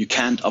 You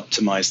can't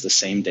optimize the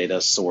same data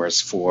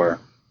source for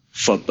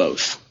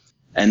both.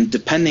 And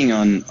depending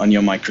on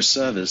your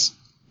microservice,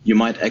 you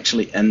might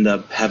actually end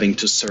up having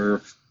to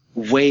serve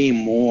way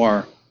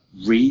more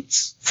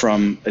reads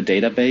from a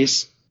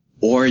database,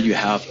 or you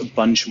have a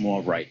bunch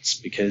more writes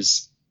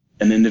because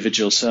an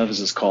individual service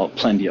is called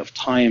plenty of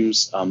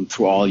times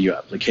through all your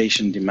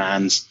application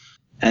demands.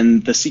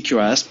 And the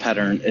CQRS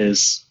pattern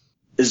is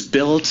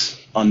built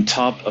on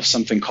top of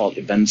something called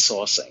event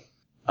sourcing.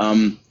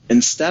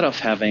 Instead of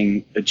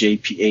having a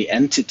JPA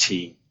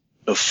entity,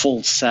 a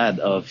full set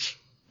of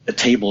a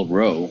table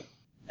row,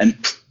 and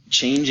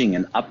changing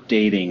and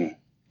updating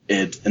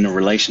it in a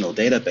relational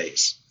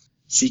database,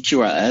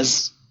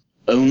 CQRS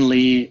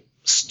only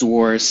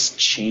stores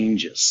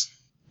changes,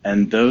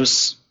 and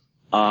those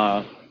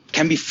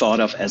can be thought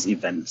of as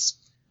events.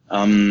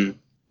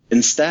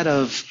 Instead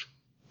of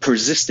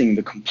persisting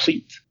the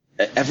complete,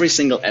 every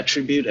single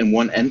attribute in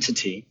one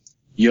entity,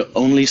 you're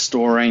only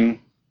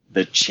storing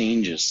the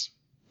changes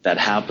that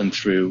happen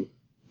through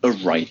a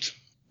write.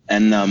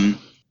 And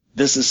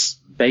this is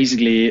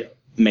basically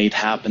made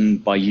happen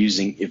by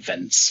using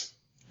events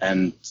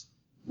and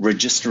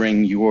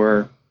registering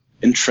your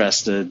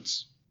interested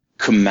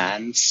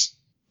commands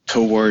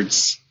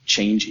towards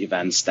change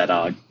events that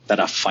are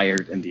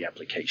fired in the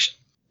application.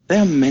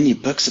 There are many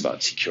books about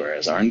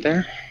CQRS, aren't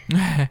there?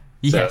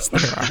 Yes, there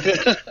are.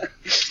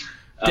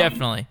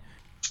 Definitely.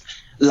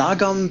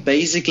 Lagom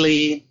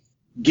basically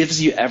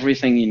gives you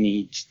everything you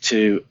need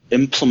to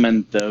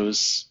implement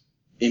those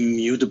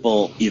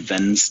immutable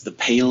events, the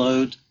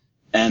payload,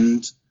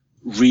 and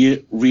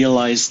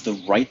realize the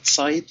write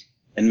side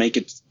and make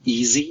it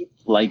easy,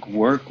 like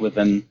work with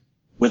an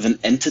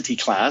entity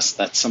class.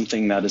 That's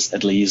something that is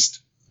at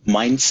least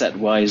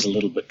mindset-wise a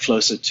little bit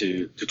closer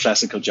to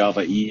classical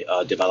Java EE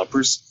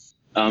developers,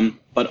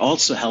 but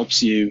also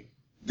helps you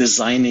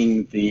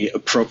designing the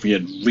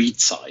appropriate read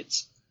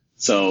sides.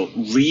 So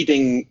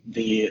reading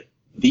the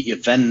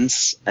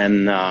events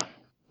and,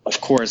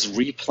 of course,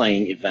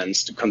 replaying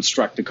events to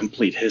construct a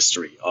complete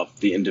history of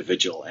the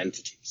individual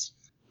entities.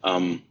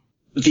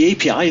 The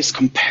API is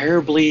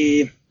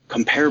comparably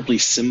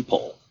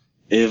simple.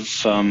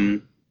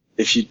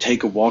 If you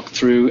take a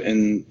walkthrough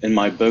in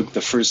my book, the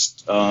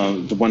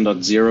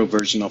 1.0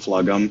 version of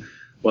Lagom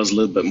was a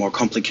little bit more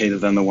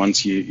complicated than the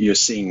ones you're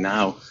seeing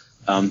now.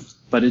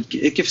 But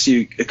it gives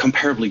you a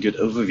comparably good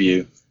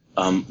overview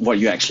what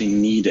you actually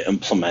need to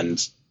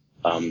implement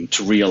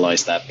to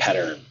realize that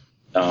pattern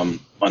on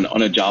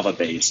a Java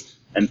base.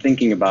 And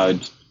thinking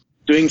about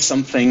doing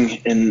something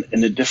in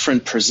a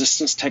different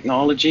persistence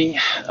technology,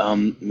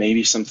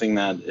 maybe something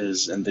that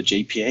is in the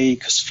JPA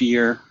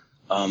ecosphere.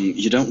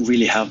 You don't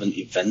really have an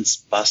events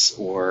bus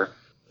or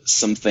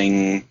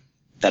something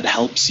that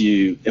helps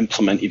you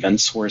implement event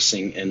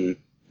sourcing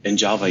in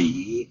Java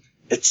EE.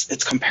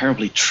 It's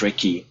comparably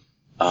tricky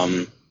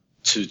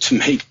to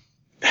make.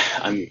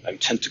 I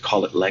tend to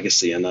call it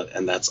legacy, and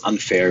that's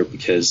unfair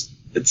because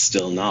it's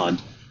still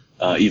not,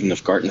 even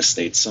if Gartner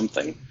states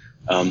something.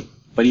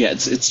 But yeah,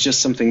 it's just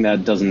something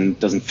that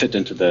doesn't fit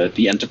into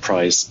the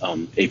enterprise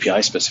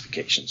API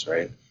specifications,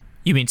 right?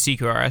 You mean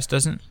CQRS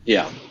doesn't?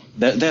 Yeah,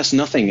 there's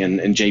nothing in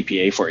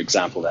JPA, for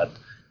example,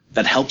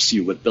 that helps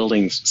you with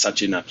building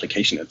such an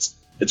application. It's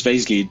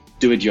basically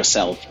do it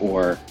yourself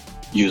or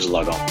use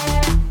logon.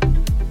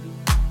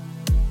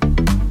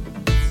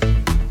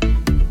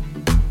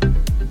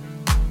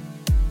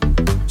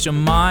 So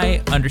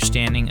my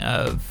understanding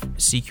of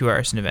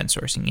CQRS and event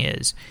sourcing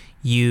is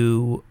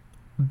you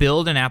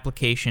build an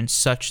application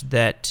such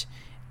that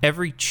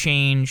every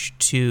change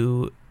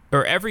to,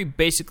 or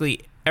everything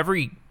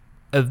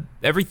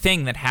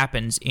that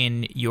happens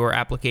in your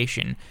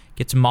application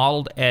gets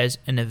modeled as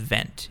an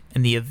event,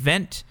 and the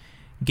event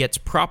gets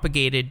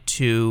propagated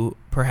to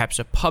perhaps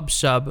a pub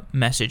sub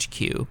message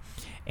queue,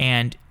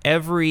 and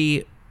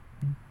every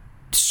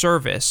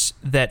service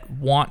that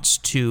wants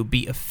to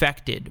be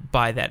affected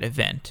by that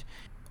event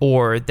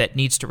or that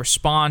needs to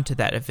respond to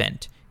that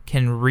event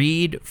can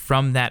read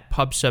from that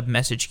pub sub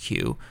message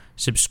queue,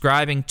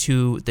 subscribing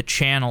to the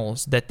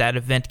channels that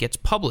event gets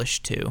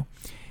published to,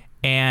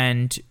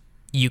 and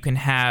you can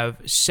have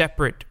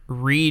separate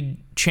read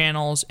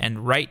channels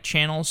and write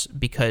channels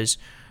because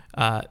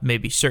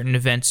maybe certain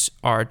events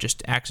are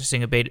just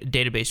accessing a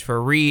database for a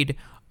read.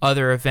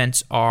 Other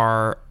events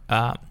are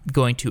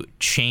going to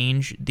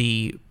change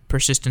the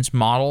persistence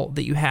model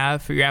that you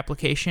have for your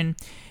application.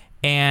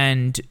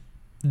 And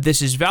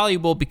this is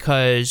valuable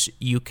because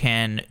you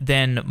can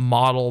then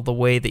model the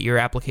way that your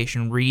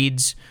application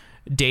reads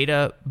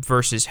data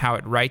versus how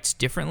it writes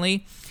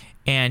differently.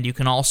 And you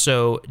can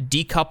also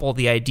decouple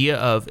the idea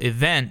of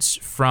events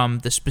from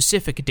the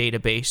specific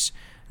database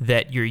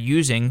that you're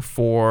using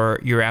for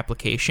your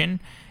application.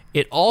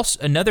 It also,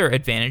 another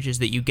advantage is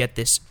that you get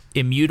this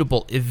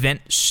immutable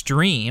event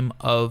stream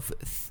of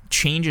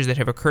changes that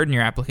have occurred in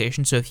your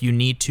application. So if you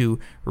need to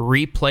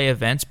replay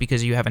events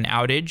because you have an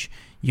outage,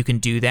 you can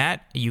do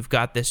that. You've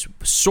got this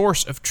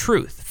source of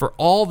truth for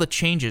all the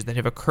changes that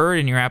have occurred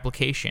in your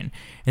application,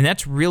 and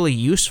that's really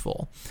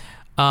useful.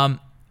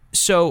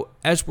 So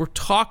as we're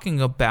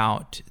talking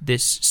about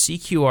this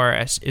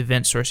CQRS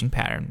event sourcing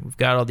pattern, we've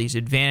got all these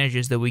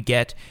advantages that we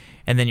get,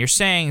 and then you're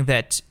saying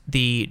that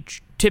the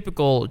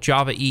typical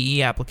Java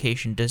EE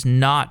application is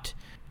not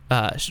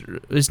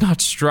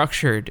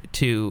structured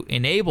to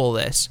enable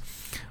this,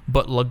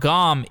 but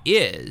Lagom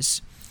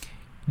is.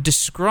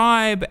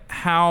 Describe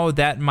how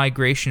that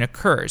migration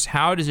occurs.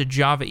 How does a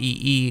Java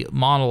EE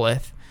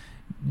monolith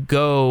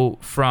go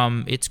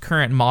from its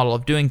current model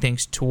of doing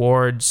things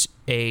towards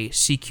a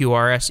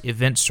CQRS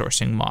event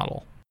sourcing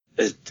model?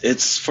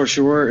 It's for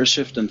sure a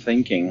shift in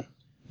thinking.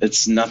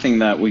 It's nothing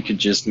that we could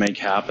just make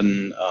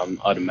happen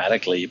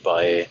automatically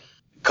by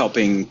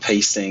copying,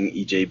 pasting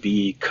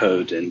EJB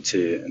code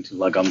into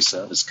Lagom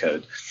service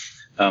code.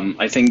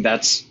 I think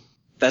that's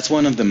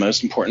one of the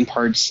most important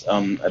parts,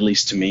 at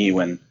least to me,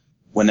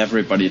 when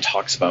everybody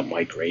talks about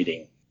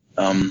migrating.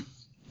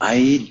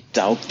 I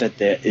doubt that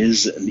there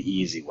is an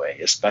easy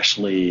way,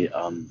 especially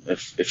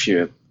if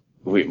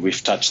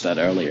we've touched that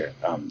earlier,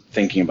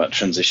 thinking about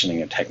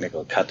transitioning a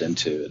technical cut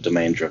into a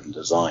domain-driven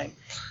design.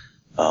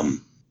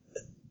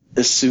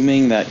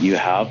 Assuming that you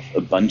have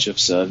a bunch of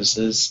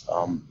services,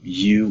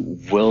 you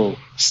will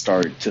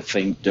start to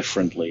think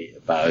differently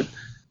about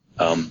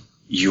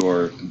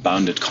your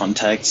bounded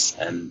context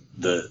and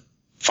the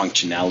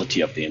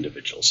functionality of the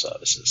individual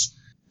services.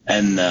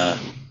 And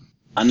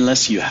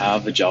unless you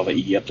have a Java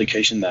EE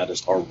application that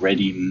is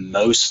already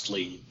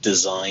mostly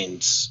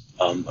designed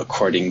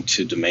according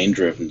to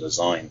domain-driven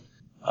design,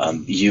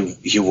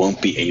 you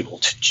won't be able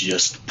to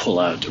just pull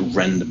out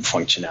random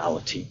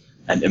functionality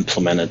and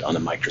implement it on a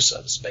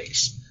microservice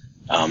base.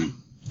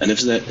 And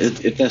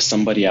if there's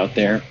somebody out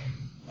there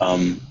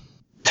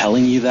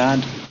telling you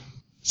that,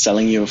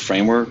 selling you a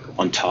framework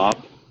on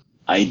top,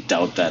 I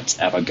doubt that's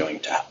ever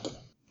going to happen.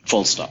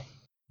 Full stop.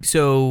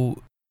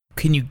 So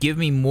can you give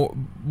me more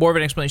of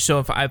an explanation? So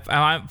if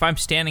I'm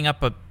standing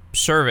up a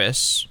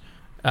service,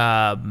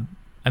 so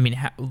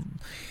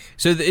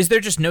is there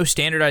just no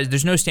standardized?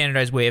 There's no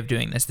standardized way of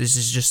doing this. This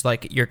is just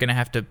like you're going to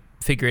have to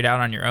figure it out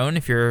on your own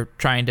if you're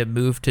trying to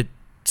move to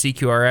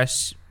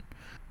CQRS.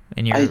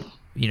 And I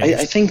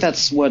think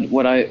that's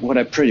what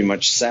I pretty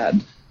much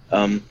said.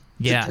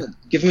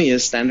 Give me a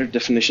standard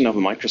definition of a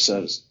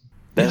microservice.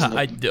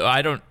 I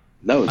don't.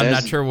 No, I'm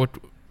not sure what.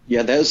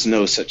 Yeah, there's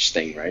no such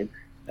thing, right?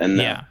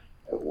 And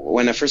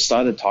when I first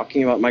started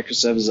talking about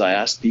microservices, I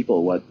asked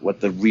people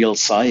what the real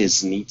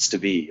size needs to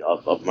be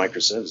of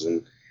microservices,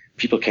 and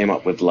people came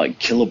up with like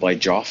kilobyte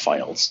jar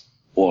files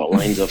or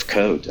lines of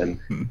code. And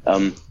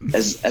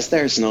as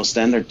there's no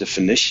standard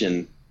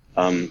definition,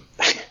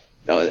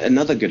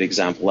 another good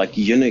example, like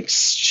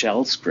Unix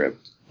shell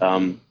script,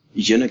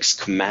 Unix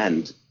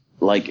command,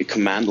 like a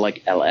command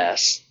like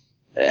ls.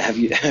 Have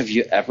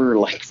you ever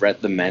like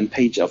read the man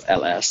page of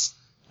ls?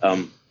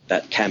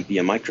 That can't be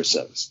a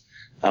microservice.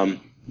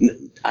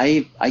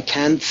 I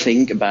can't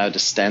think about a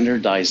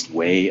standardized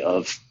way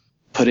of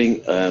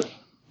putting a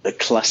a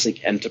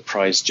classic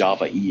enterprise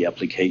Java EE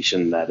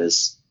application that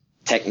is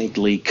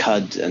technically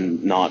cut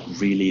and not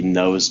really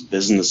knows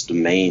business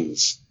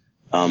domains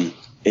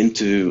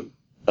into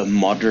a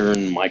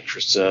modern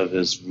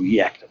microservice,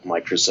 reactive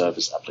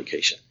microservice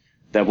application.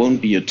 That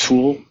won't be a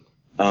tool.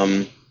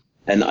 And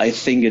I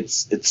think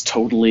it's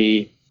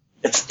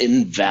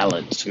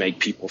invalid to make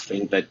people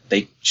think that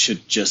they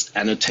should just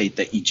annotate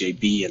the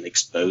EJB and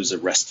expose a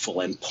RESTful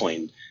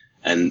endpoint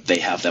and they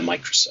have their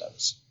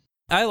microservice.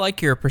 I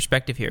like your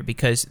perspective here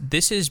because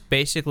this is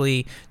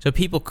basically, so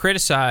people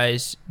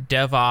criticize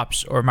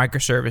DevOps or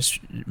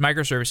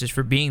microservices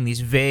for being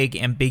these vague,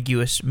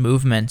 ambiguous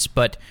movements,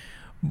 but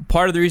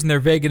part of the reason they're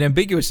vague and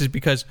ambiguous is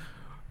because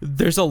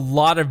there's a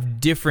lot of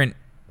different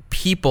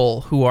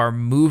people who are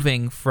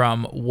moving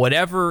from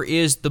whatever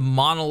is the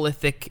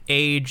monolithic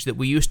age that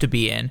we used to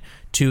be in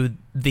to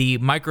the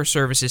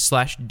microservices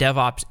 /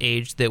 DevOps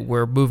age that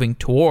we're moving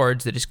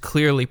towards that is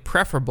clearly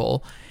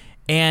preferable.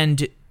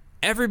 And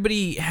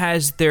everybody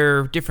has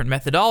their different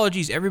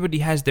methodologies, everybody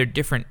has their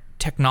different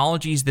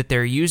technologies that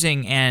they're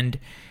using, and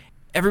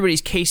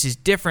everybody's case is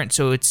different,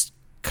 so it's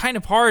kind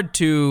of hard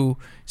to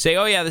say,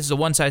 oh yeah, this is a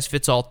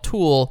one-size-fits-all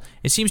tool.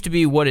 It seems to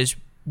be what is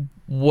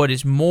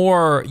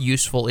more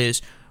useful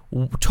is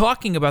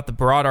talking about the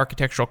broad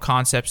architectural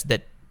concepts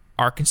that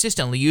are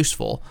consistently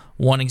useful.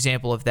 One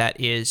example of that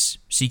is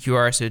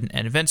CQRS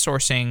and event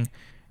sourcing.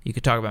 You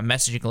could talk about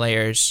messaging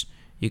layers.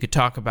 You could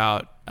talk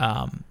about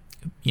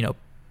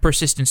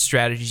persistence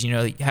strategies,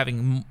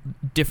 having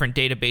different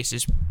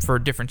databases for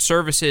different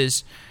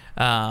services.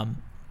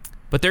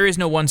 But there is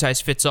no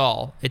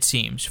one-size-fits-all, it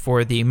seems,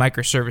 for the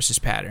microservices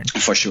pattern.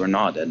 For sure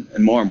not.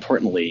 And more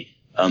importantly,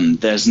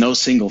 there's no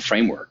single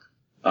framework.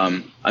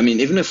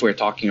 Even if we're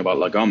talking about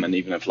Lagom, and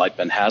even if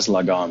Lightband has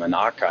Lagom and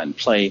Akka and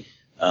Play,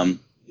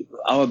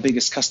 our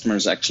biggest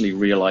customers actually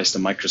realized the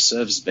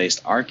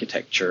microservice-based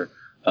architecture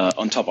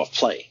on top of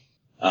Play.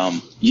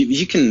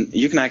 You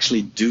can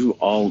actually do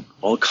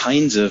all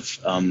kinds of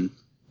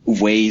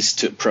ways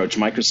to approach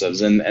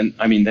microservices,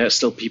 and there's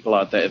still people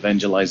out there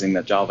evangelizing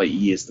that Java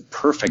EE is the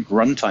perfect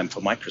runtime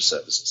for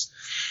microservices.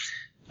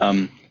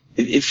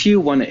 If you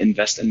want to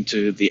invest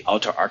into the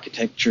outer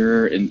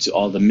architecture, into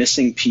all the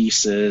missing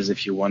pieces,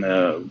 if you want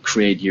to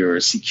create your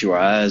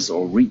CQRS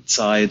or read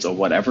sides or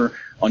whatever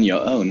on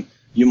your own,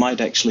 you might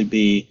actually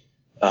be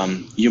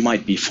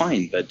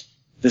fine, but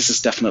this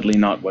is definitely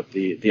not what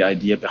the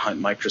idea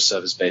behind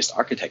microservice-based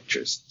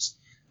architectures is.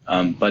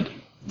 But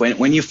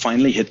when you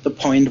finally hit the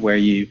point where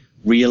you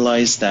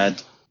realize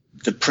that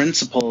the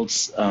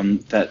principles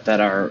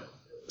that are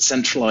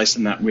centralized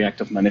in that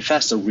reactive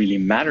manifesto really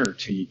matter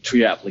to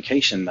your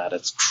application, that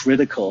it's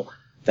critical,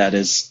 that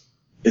it's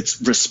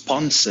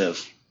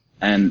responsive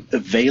and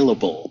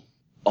available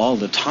all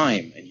the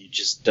time, and you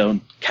just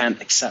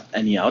can't accept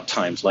any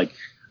outtimes. Like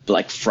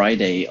Black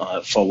Friday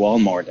for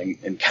Walmart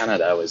in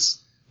Canada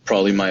was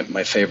probably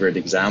my favorite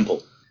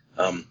example.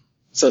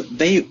 So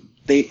they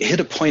hit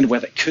a point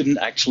where they couldn't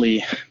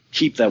actually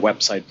keep their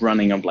website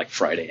running on Black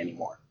Friday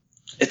anymore.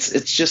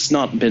 It's just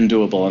not been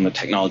doable on the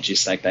technology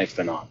stack they've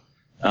been on.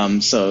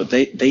 So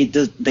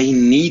they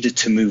needed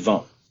to move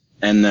on,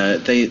 and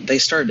they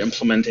started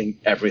implementing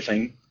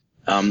everything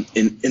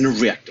in a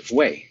reactive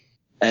way.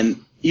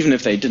 And even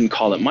if they didn't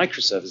call it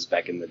microservice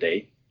back in the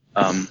day,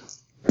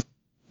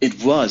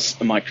 it was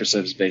a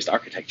microservice-based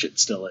architecture. It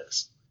still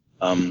is.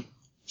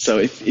 So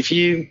if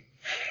you,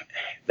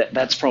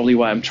 that's probably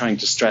why I'm trying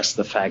to stress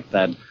the fact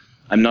that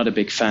I'm not a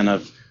big fan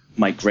of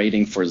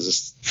migrating for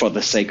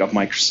the sake of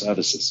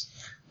microservices.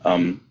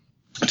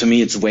 To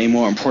me, it's way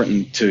more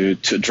important to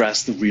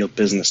address the real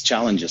business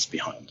challenges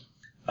behind.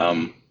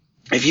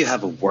 If you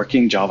have a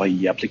working Java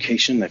EE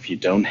application, if you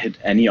don't hit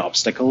any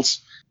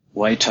obstacles,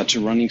 why touch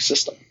a running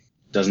system?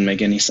 Doesn't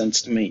make any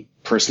sense to me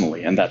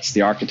personally, and that's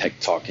the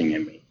architect talking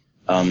in me.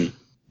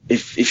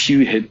 If you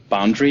hit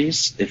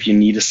boundaries, if you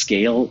need to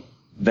scale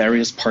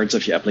various parts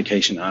of your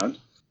application out,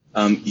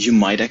 you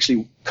might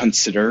actually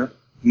consider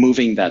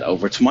moving that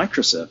over to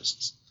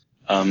microservices.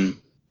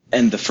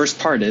 And the first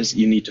part is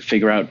you need to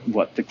figure out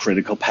what the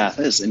critical path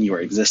is in your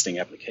existing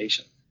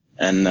application.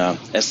 And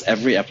as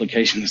every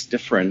application is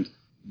different,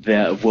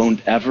 there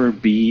won't ever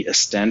be a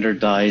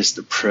standardized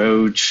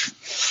approach,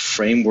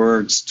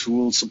 frameworks,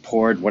 tool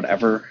support,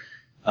 whatever,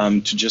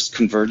 to just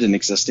convert an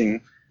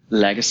existing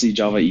legacy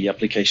Java EE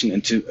application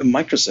into a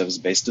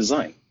microservice-based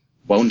design.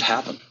 Won't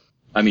happen.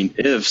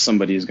 If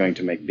somebody is going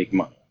to make big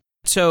money.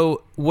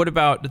 So what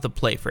about the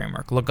Play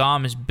framework?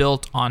 Lagom is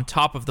built on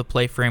top of the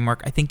Play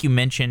framework. I think you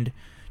mentioned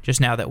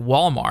just now that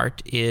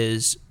Walmart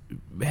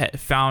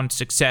found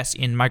success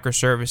in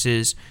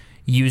microservices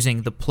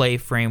using the Play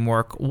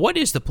framework. What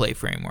is the Play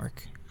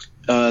framework?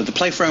 The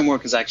Play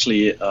framework is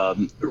actually a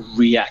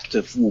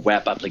reactive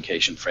web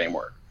application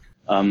framework.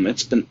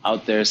 It's been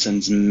out there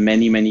since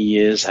many, many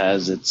years,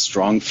 has its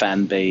strong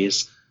fan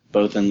base,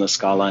 both in the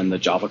Scala and the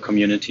Java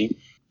community.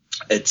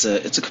 It's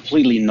a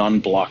completely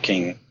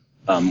non-blocking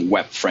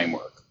web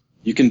framework.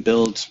 You can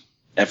build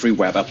every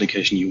web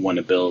application you want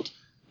to build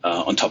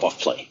on top of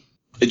Play.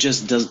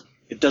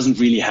 It doesn't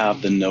really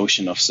have the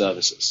notion of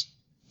services.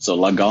 So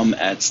Lagom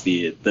adds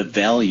the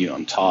value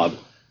on top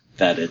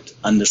that it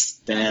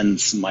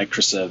understands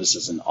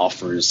microservices and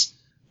offers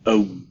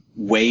a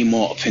way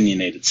more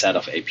opinionated set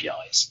of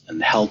APIs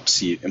and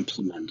helps you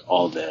implement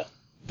all the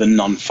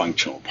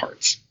non-functional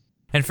parts.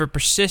 And for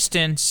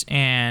persistence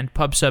and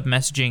pub/sub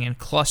messaging and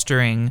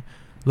clustering,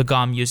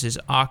 Lagom uses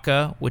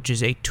Akka, which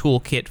is a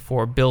toolkit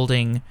for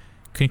building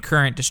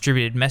concurrent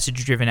distributed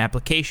message-driven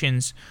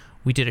applications.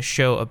 We did a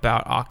show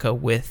about Akka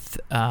with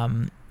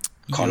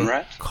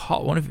Conrad?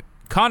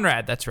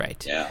 Conrad, that's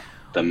right. Yeah,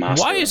 the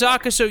master. Why is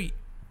Akka so...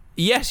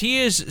 Yes, he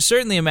is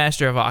certainly a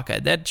master of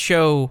Akka. That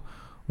show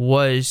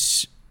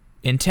was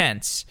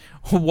intense.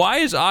 Why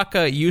is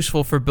Akka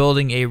useful for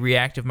building a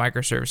reactive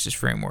microservices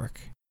framework?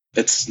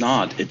 It's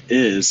not. It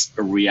is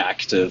a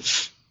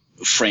reactive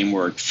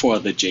framework for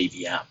the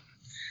JVM.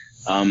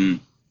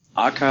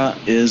 Akka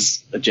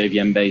is a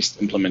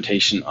JVM-based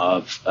implementation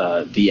of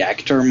the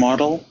actor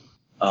model,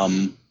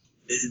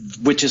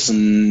 which is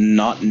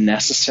not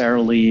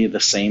necessarily the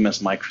same as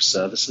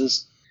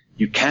microservices.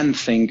 You can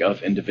think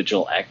of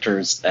individual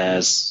actors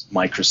as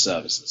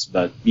microservices,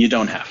 but you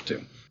don't have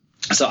to.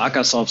 So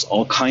Akka solves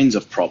all kinds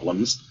of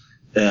problems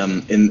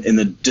in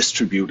a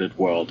distributed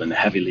world, in a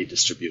heavily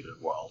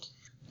distributed world.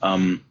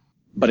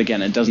 But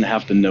again, it doesn't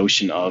have the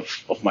notion of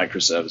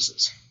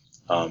microservices.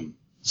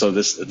 So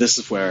this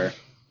is where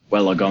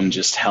Lagom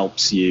just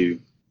helps you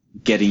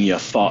getting your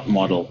thought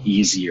model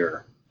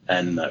easier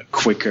and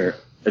quicker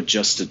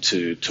adjusted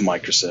to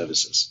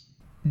microservices.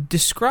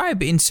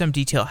 Describe in some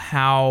detail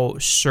how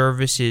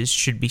services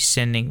should be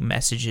sending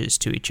messages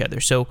to each other.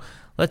 So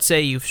let's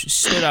say you've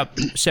stood up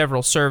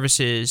several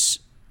services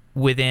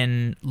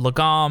within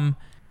Lagom.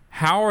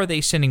 How are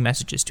they sending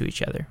messages to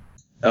each other?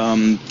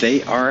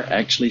 They are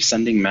actually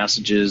sending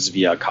messages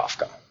via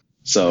Kafka.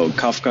 So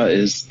Kafka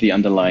is the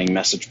underlying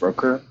message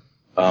broker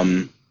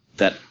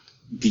that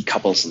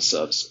decouples the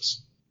services.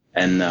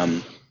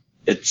 And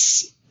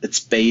it's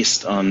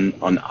based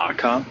on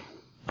Akka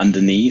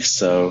underneath.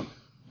 So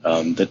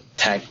the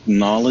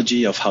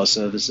technology of how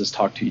services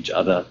talk to each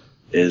other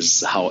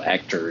is how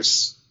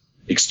actors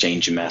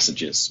exchange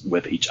messages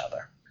with each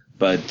other.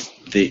 But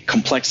the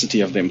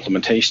complexity of the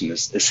implementation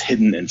is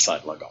hidden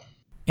inside Lagom.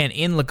 And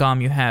in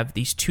Lagom, you have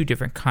these two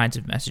different kinds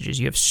of messages.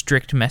 You have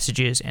strict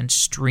messages and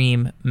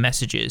stream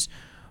messages.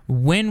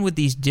 When would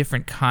these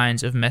different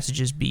kinds of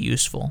messages be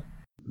useful?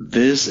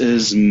 This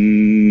is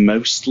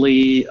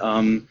mostly...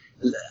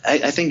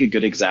 I think a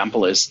good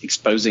example is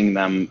exposing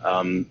them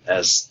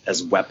as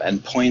web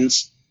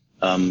endpoints.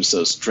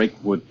 So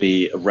strict would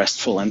be a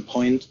RESTful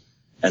endpoint,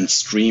 and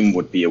stream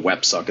would be a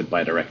WebSocket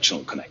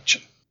bidirectional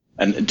connection.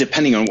 And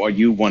depending on what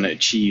you want to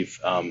achieve,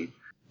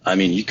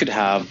 you could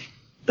have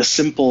a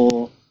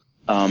simple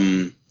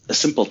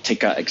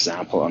ticker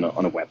example on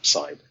a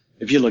website.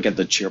 If you look at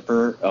the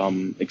Chirper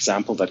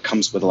example that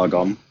comes with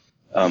Lagom,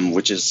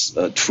 which is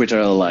a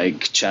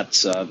Twitter-like chat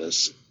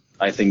service,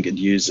 I think it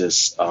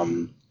uses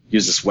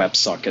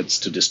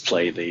WebSockets to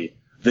display the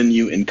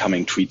new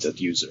incoming tweets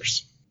at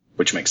users,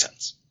 which makes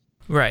sense.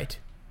 Right.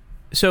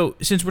 So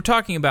since we're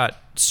talking about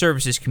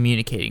services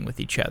communicating with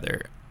each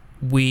other,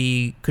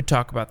 we could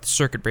talk about the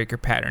circuit breaker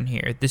pattern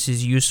here. This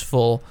is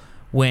useful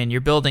when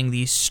you're building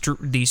these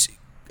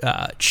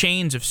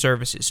chains of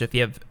services. So if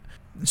you have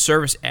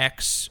service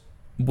X,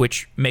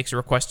 which makes a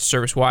request to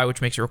service Y,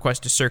 which makes a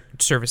request to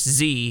service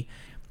Z,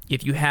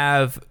 if you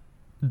have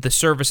the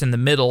service in the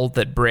middle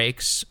that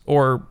breaks,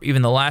 or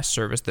even the last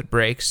service that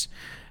breaks,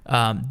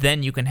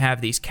 then you can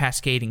have these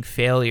cascading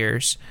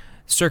failures.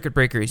 Circuit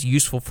breaker is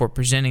useful for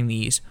presenting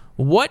these.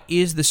 What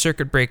is the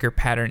circuit breaker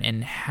pattern,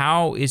 and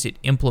how is it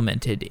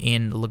implemented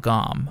in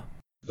Lagom?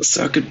 The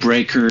circuit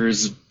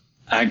breakers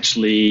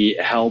actually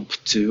help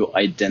to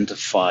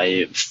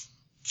identify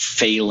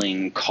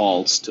failing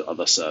calls to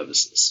other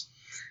services.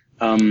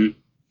 Per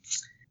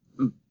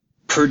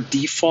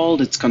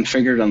default, it's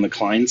configured on the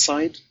client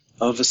side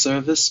of a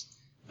service.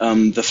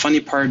 The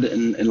funny part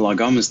in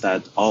Lagom is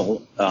that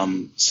all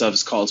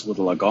service calls with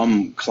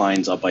Lagom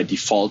clients are by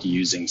default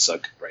using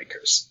circuit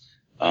breakers.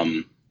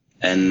 And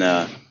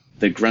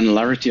the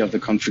granularity of the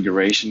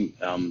configuration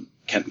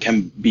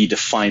can be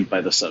defined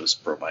by the service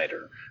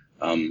provider.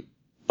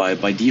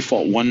 By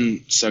default,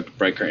 one circuit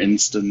breaker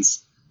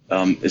instance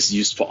is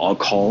used for all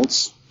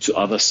calls to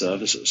other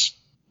services.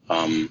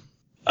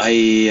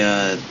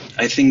 I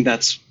think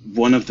that's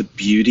one of the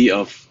beauty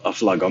of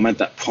Lagom at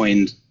that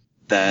point,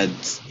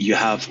 that you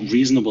have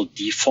reasonable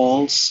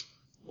defaults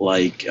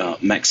like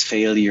max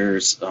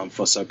failures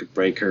for circuit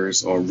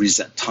breakers or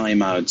reset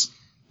timeouts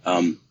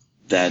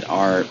that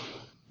are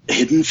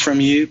hidden from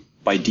you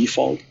by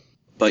default,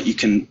 but you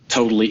can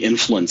totally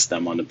influence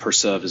them on a per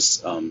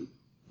service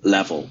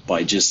level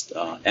by just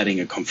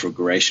adding a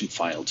configuration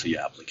file to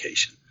your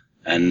application.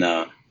 And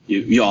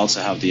you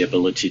also have the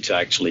ability to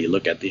actually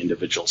look at the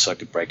individual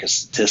circuit breaker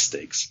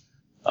statistics.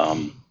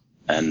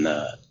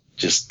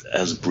 Just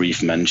as a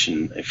brief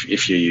mention,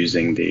 if you're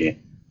using the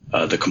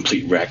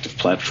complete reactive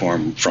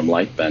platform from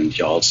Lightbend,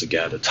 you also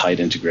get a tight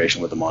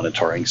integration with the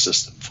monitoring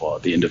system for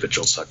the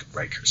individual circuit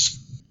breakers.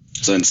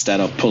 So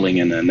instead of pulling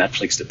in a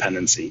Netflix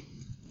dependency,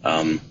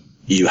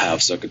 you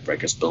have circuit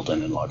breakers built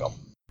in Logom.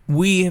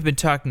 We have been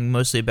talking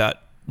mostly about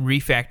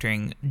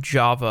refactoring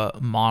Java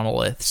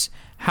monoliths.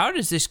 How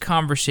does this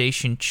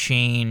conversation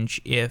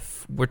change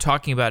if we're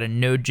talking about a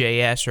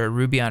Node.js or a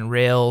Ruby on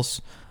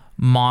Rails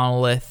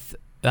monolith?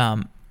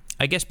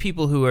 I guess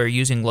people who are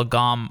using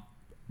Logom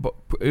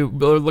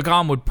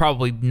would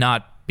probably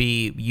not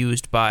be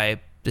used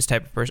by this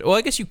type of person. Well,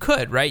 I guess you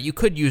could, right? You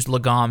could use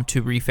Logom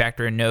to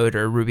refactor a Node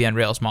or a Ruby on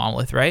Rails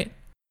monolith, right?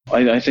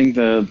 I think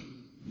the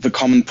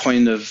common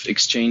point of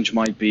exchange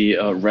might be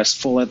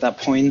RESTful at that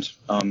point.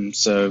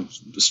 So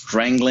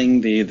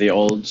strangling the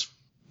old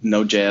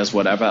Node.js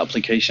whatever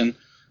application.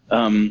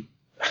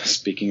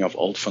 Speaking of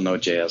old for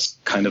Node.js,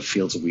 kind of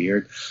feels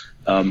weird.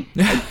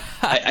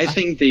 I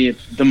think the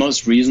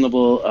most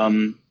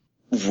reasonable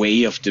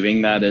way of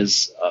doing that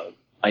is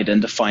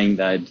identifying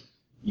that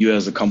you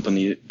as a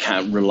company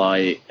can't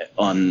rely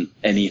on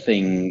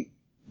anything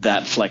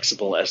that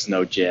flexible as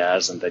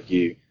Node.js, and that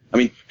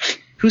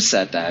who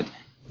said that?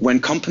 When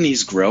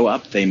companies grow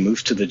up, they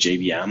move to the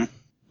JVM.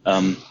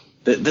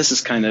 This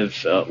is kind of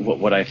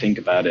what I think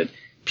about it.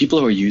 People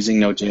who are using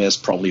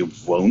Node.js probably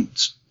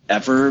won't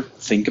ever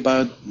think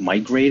about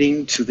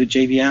migrating to the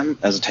JVM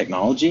as a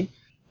technology.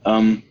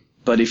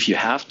 But if you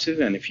have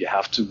to, and if you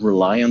have to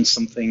rely on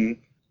something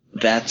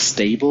that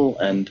stable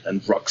and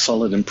rock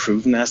solid and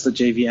proven as the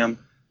JVM,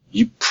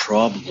 you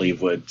probably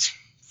would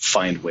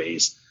find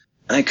ways.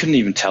 And I couldn't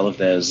even tell if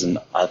there's an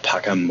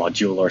Alpaca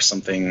module or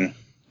something,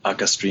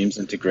 Akka Streams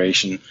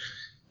integration.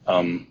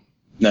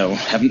 No,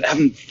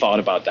 haven't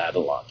thought about that a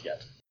lot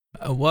yet.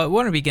 Well, I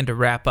want to begin to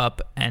wrap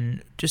up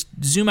and just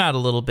zoom out a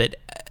little bit.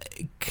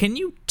 Can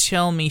you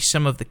tell me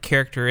some of the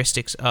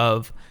characteristics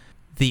of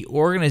the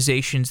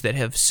organizations that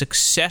have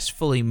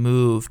successfully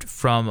moved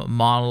from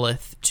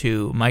monolith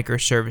to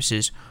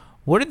microservices?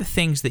 What are the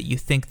things that you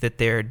think that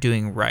they're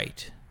doing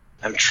right?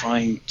 I'm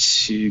trying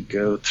to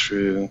go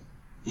through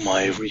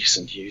my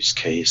recent use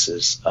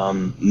cases.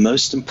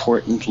 Most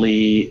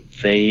importantly,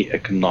 they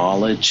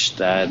acknowledge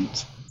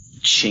that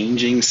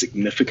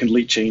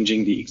significantly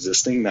changing the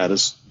existing that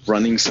is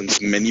running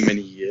since many,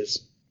 many years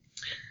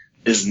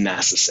is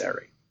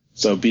necessary.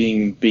 So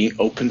being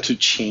open to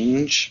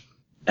change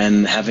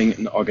and having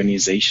an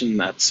organization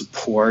that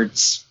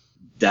supports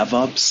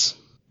DevOps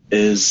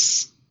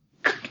is,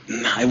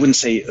 I wouldn't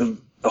say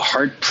a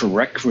hard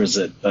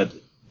prerequisite, but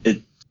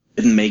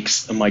it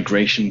makes a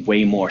migration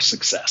way more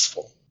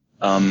successful.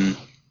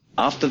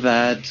 After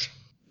that,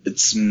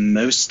 it's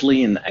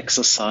mostly an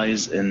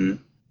exercise in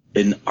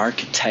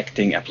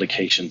architecting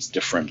applications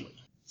differently.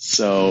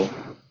 So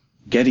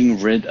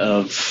getting rid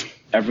of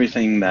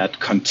everything that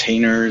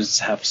containers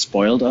have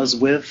spoiled us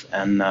with,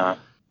 and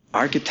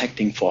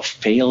architecting for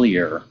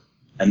failure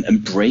and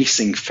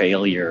embracing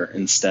failure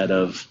instead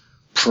of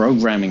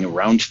programming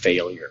around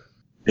failure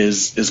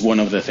is one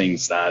of the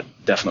things that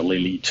definitely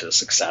lead to a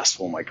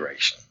successful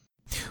migration.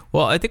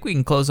 Well, I think we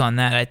can close on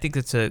that. I think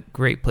that's a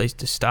great place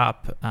to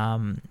stop.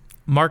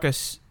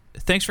 Markus,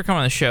 thanks for coming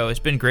on the show. It's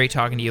been great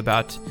talking to you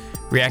about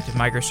reactive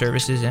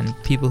microservices, and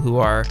people who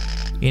are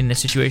in a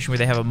situation where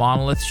they have a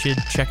monolith should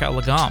check out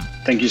Logom.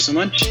 Thank you so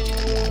much.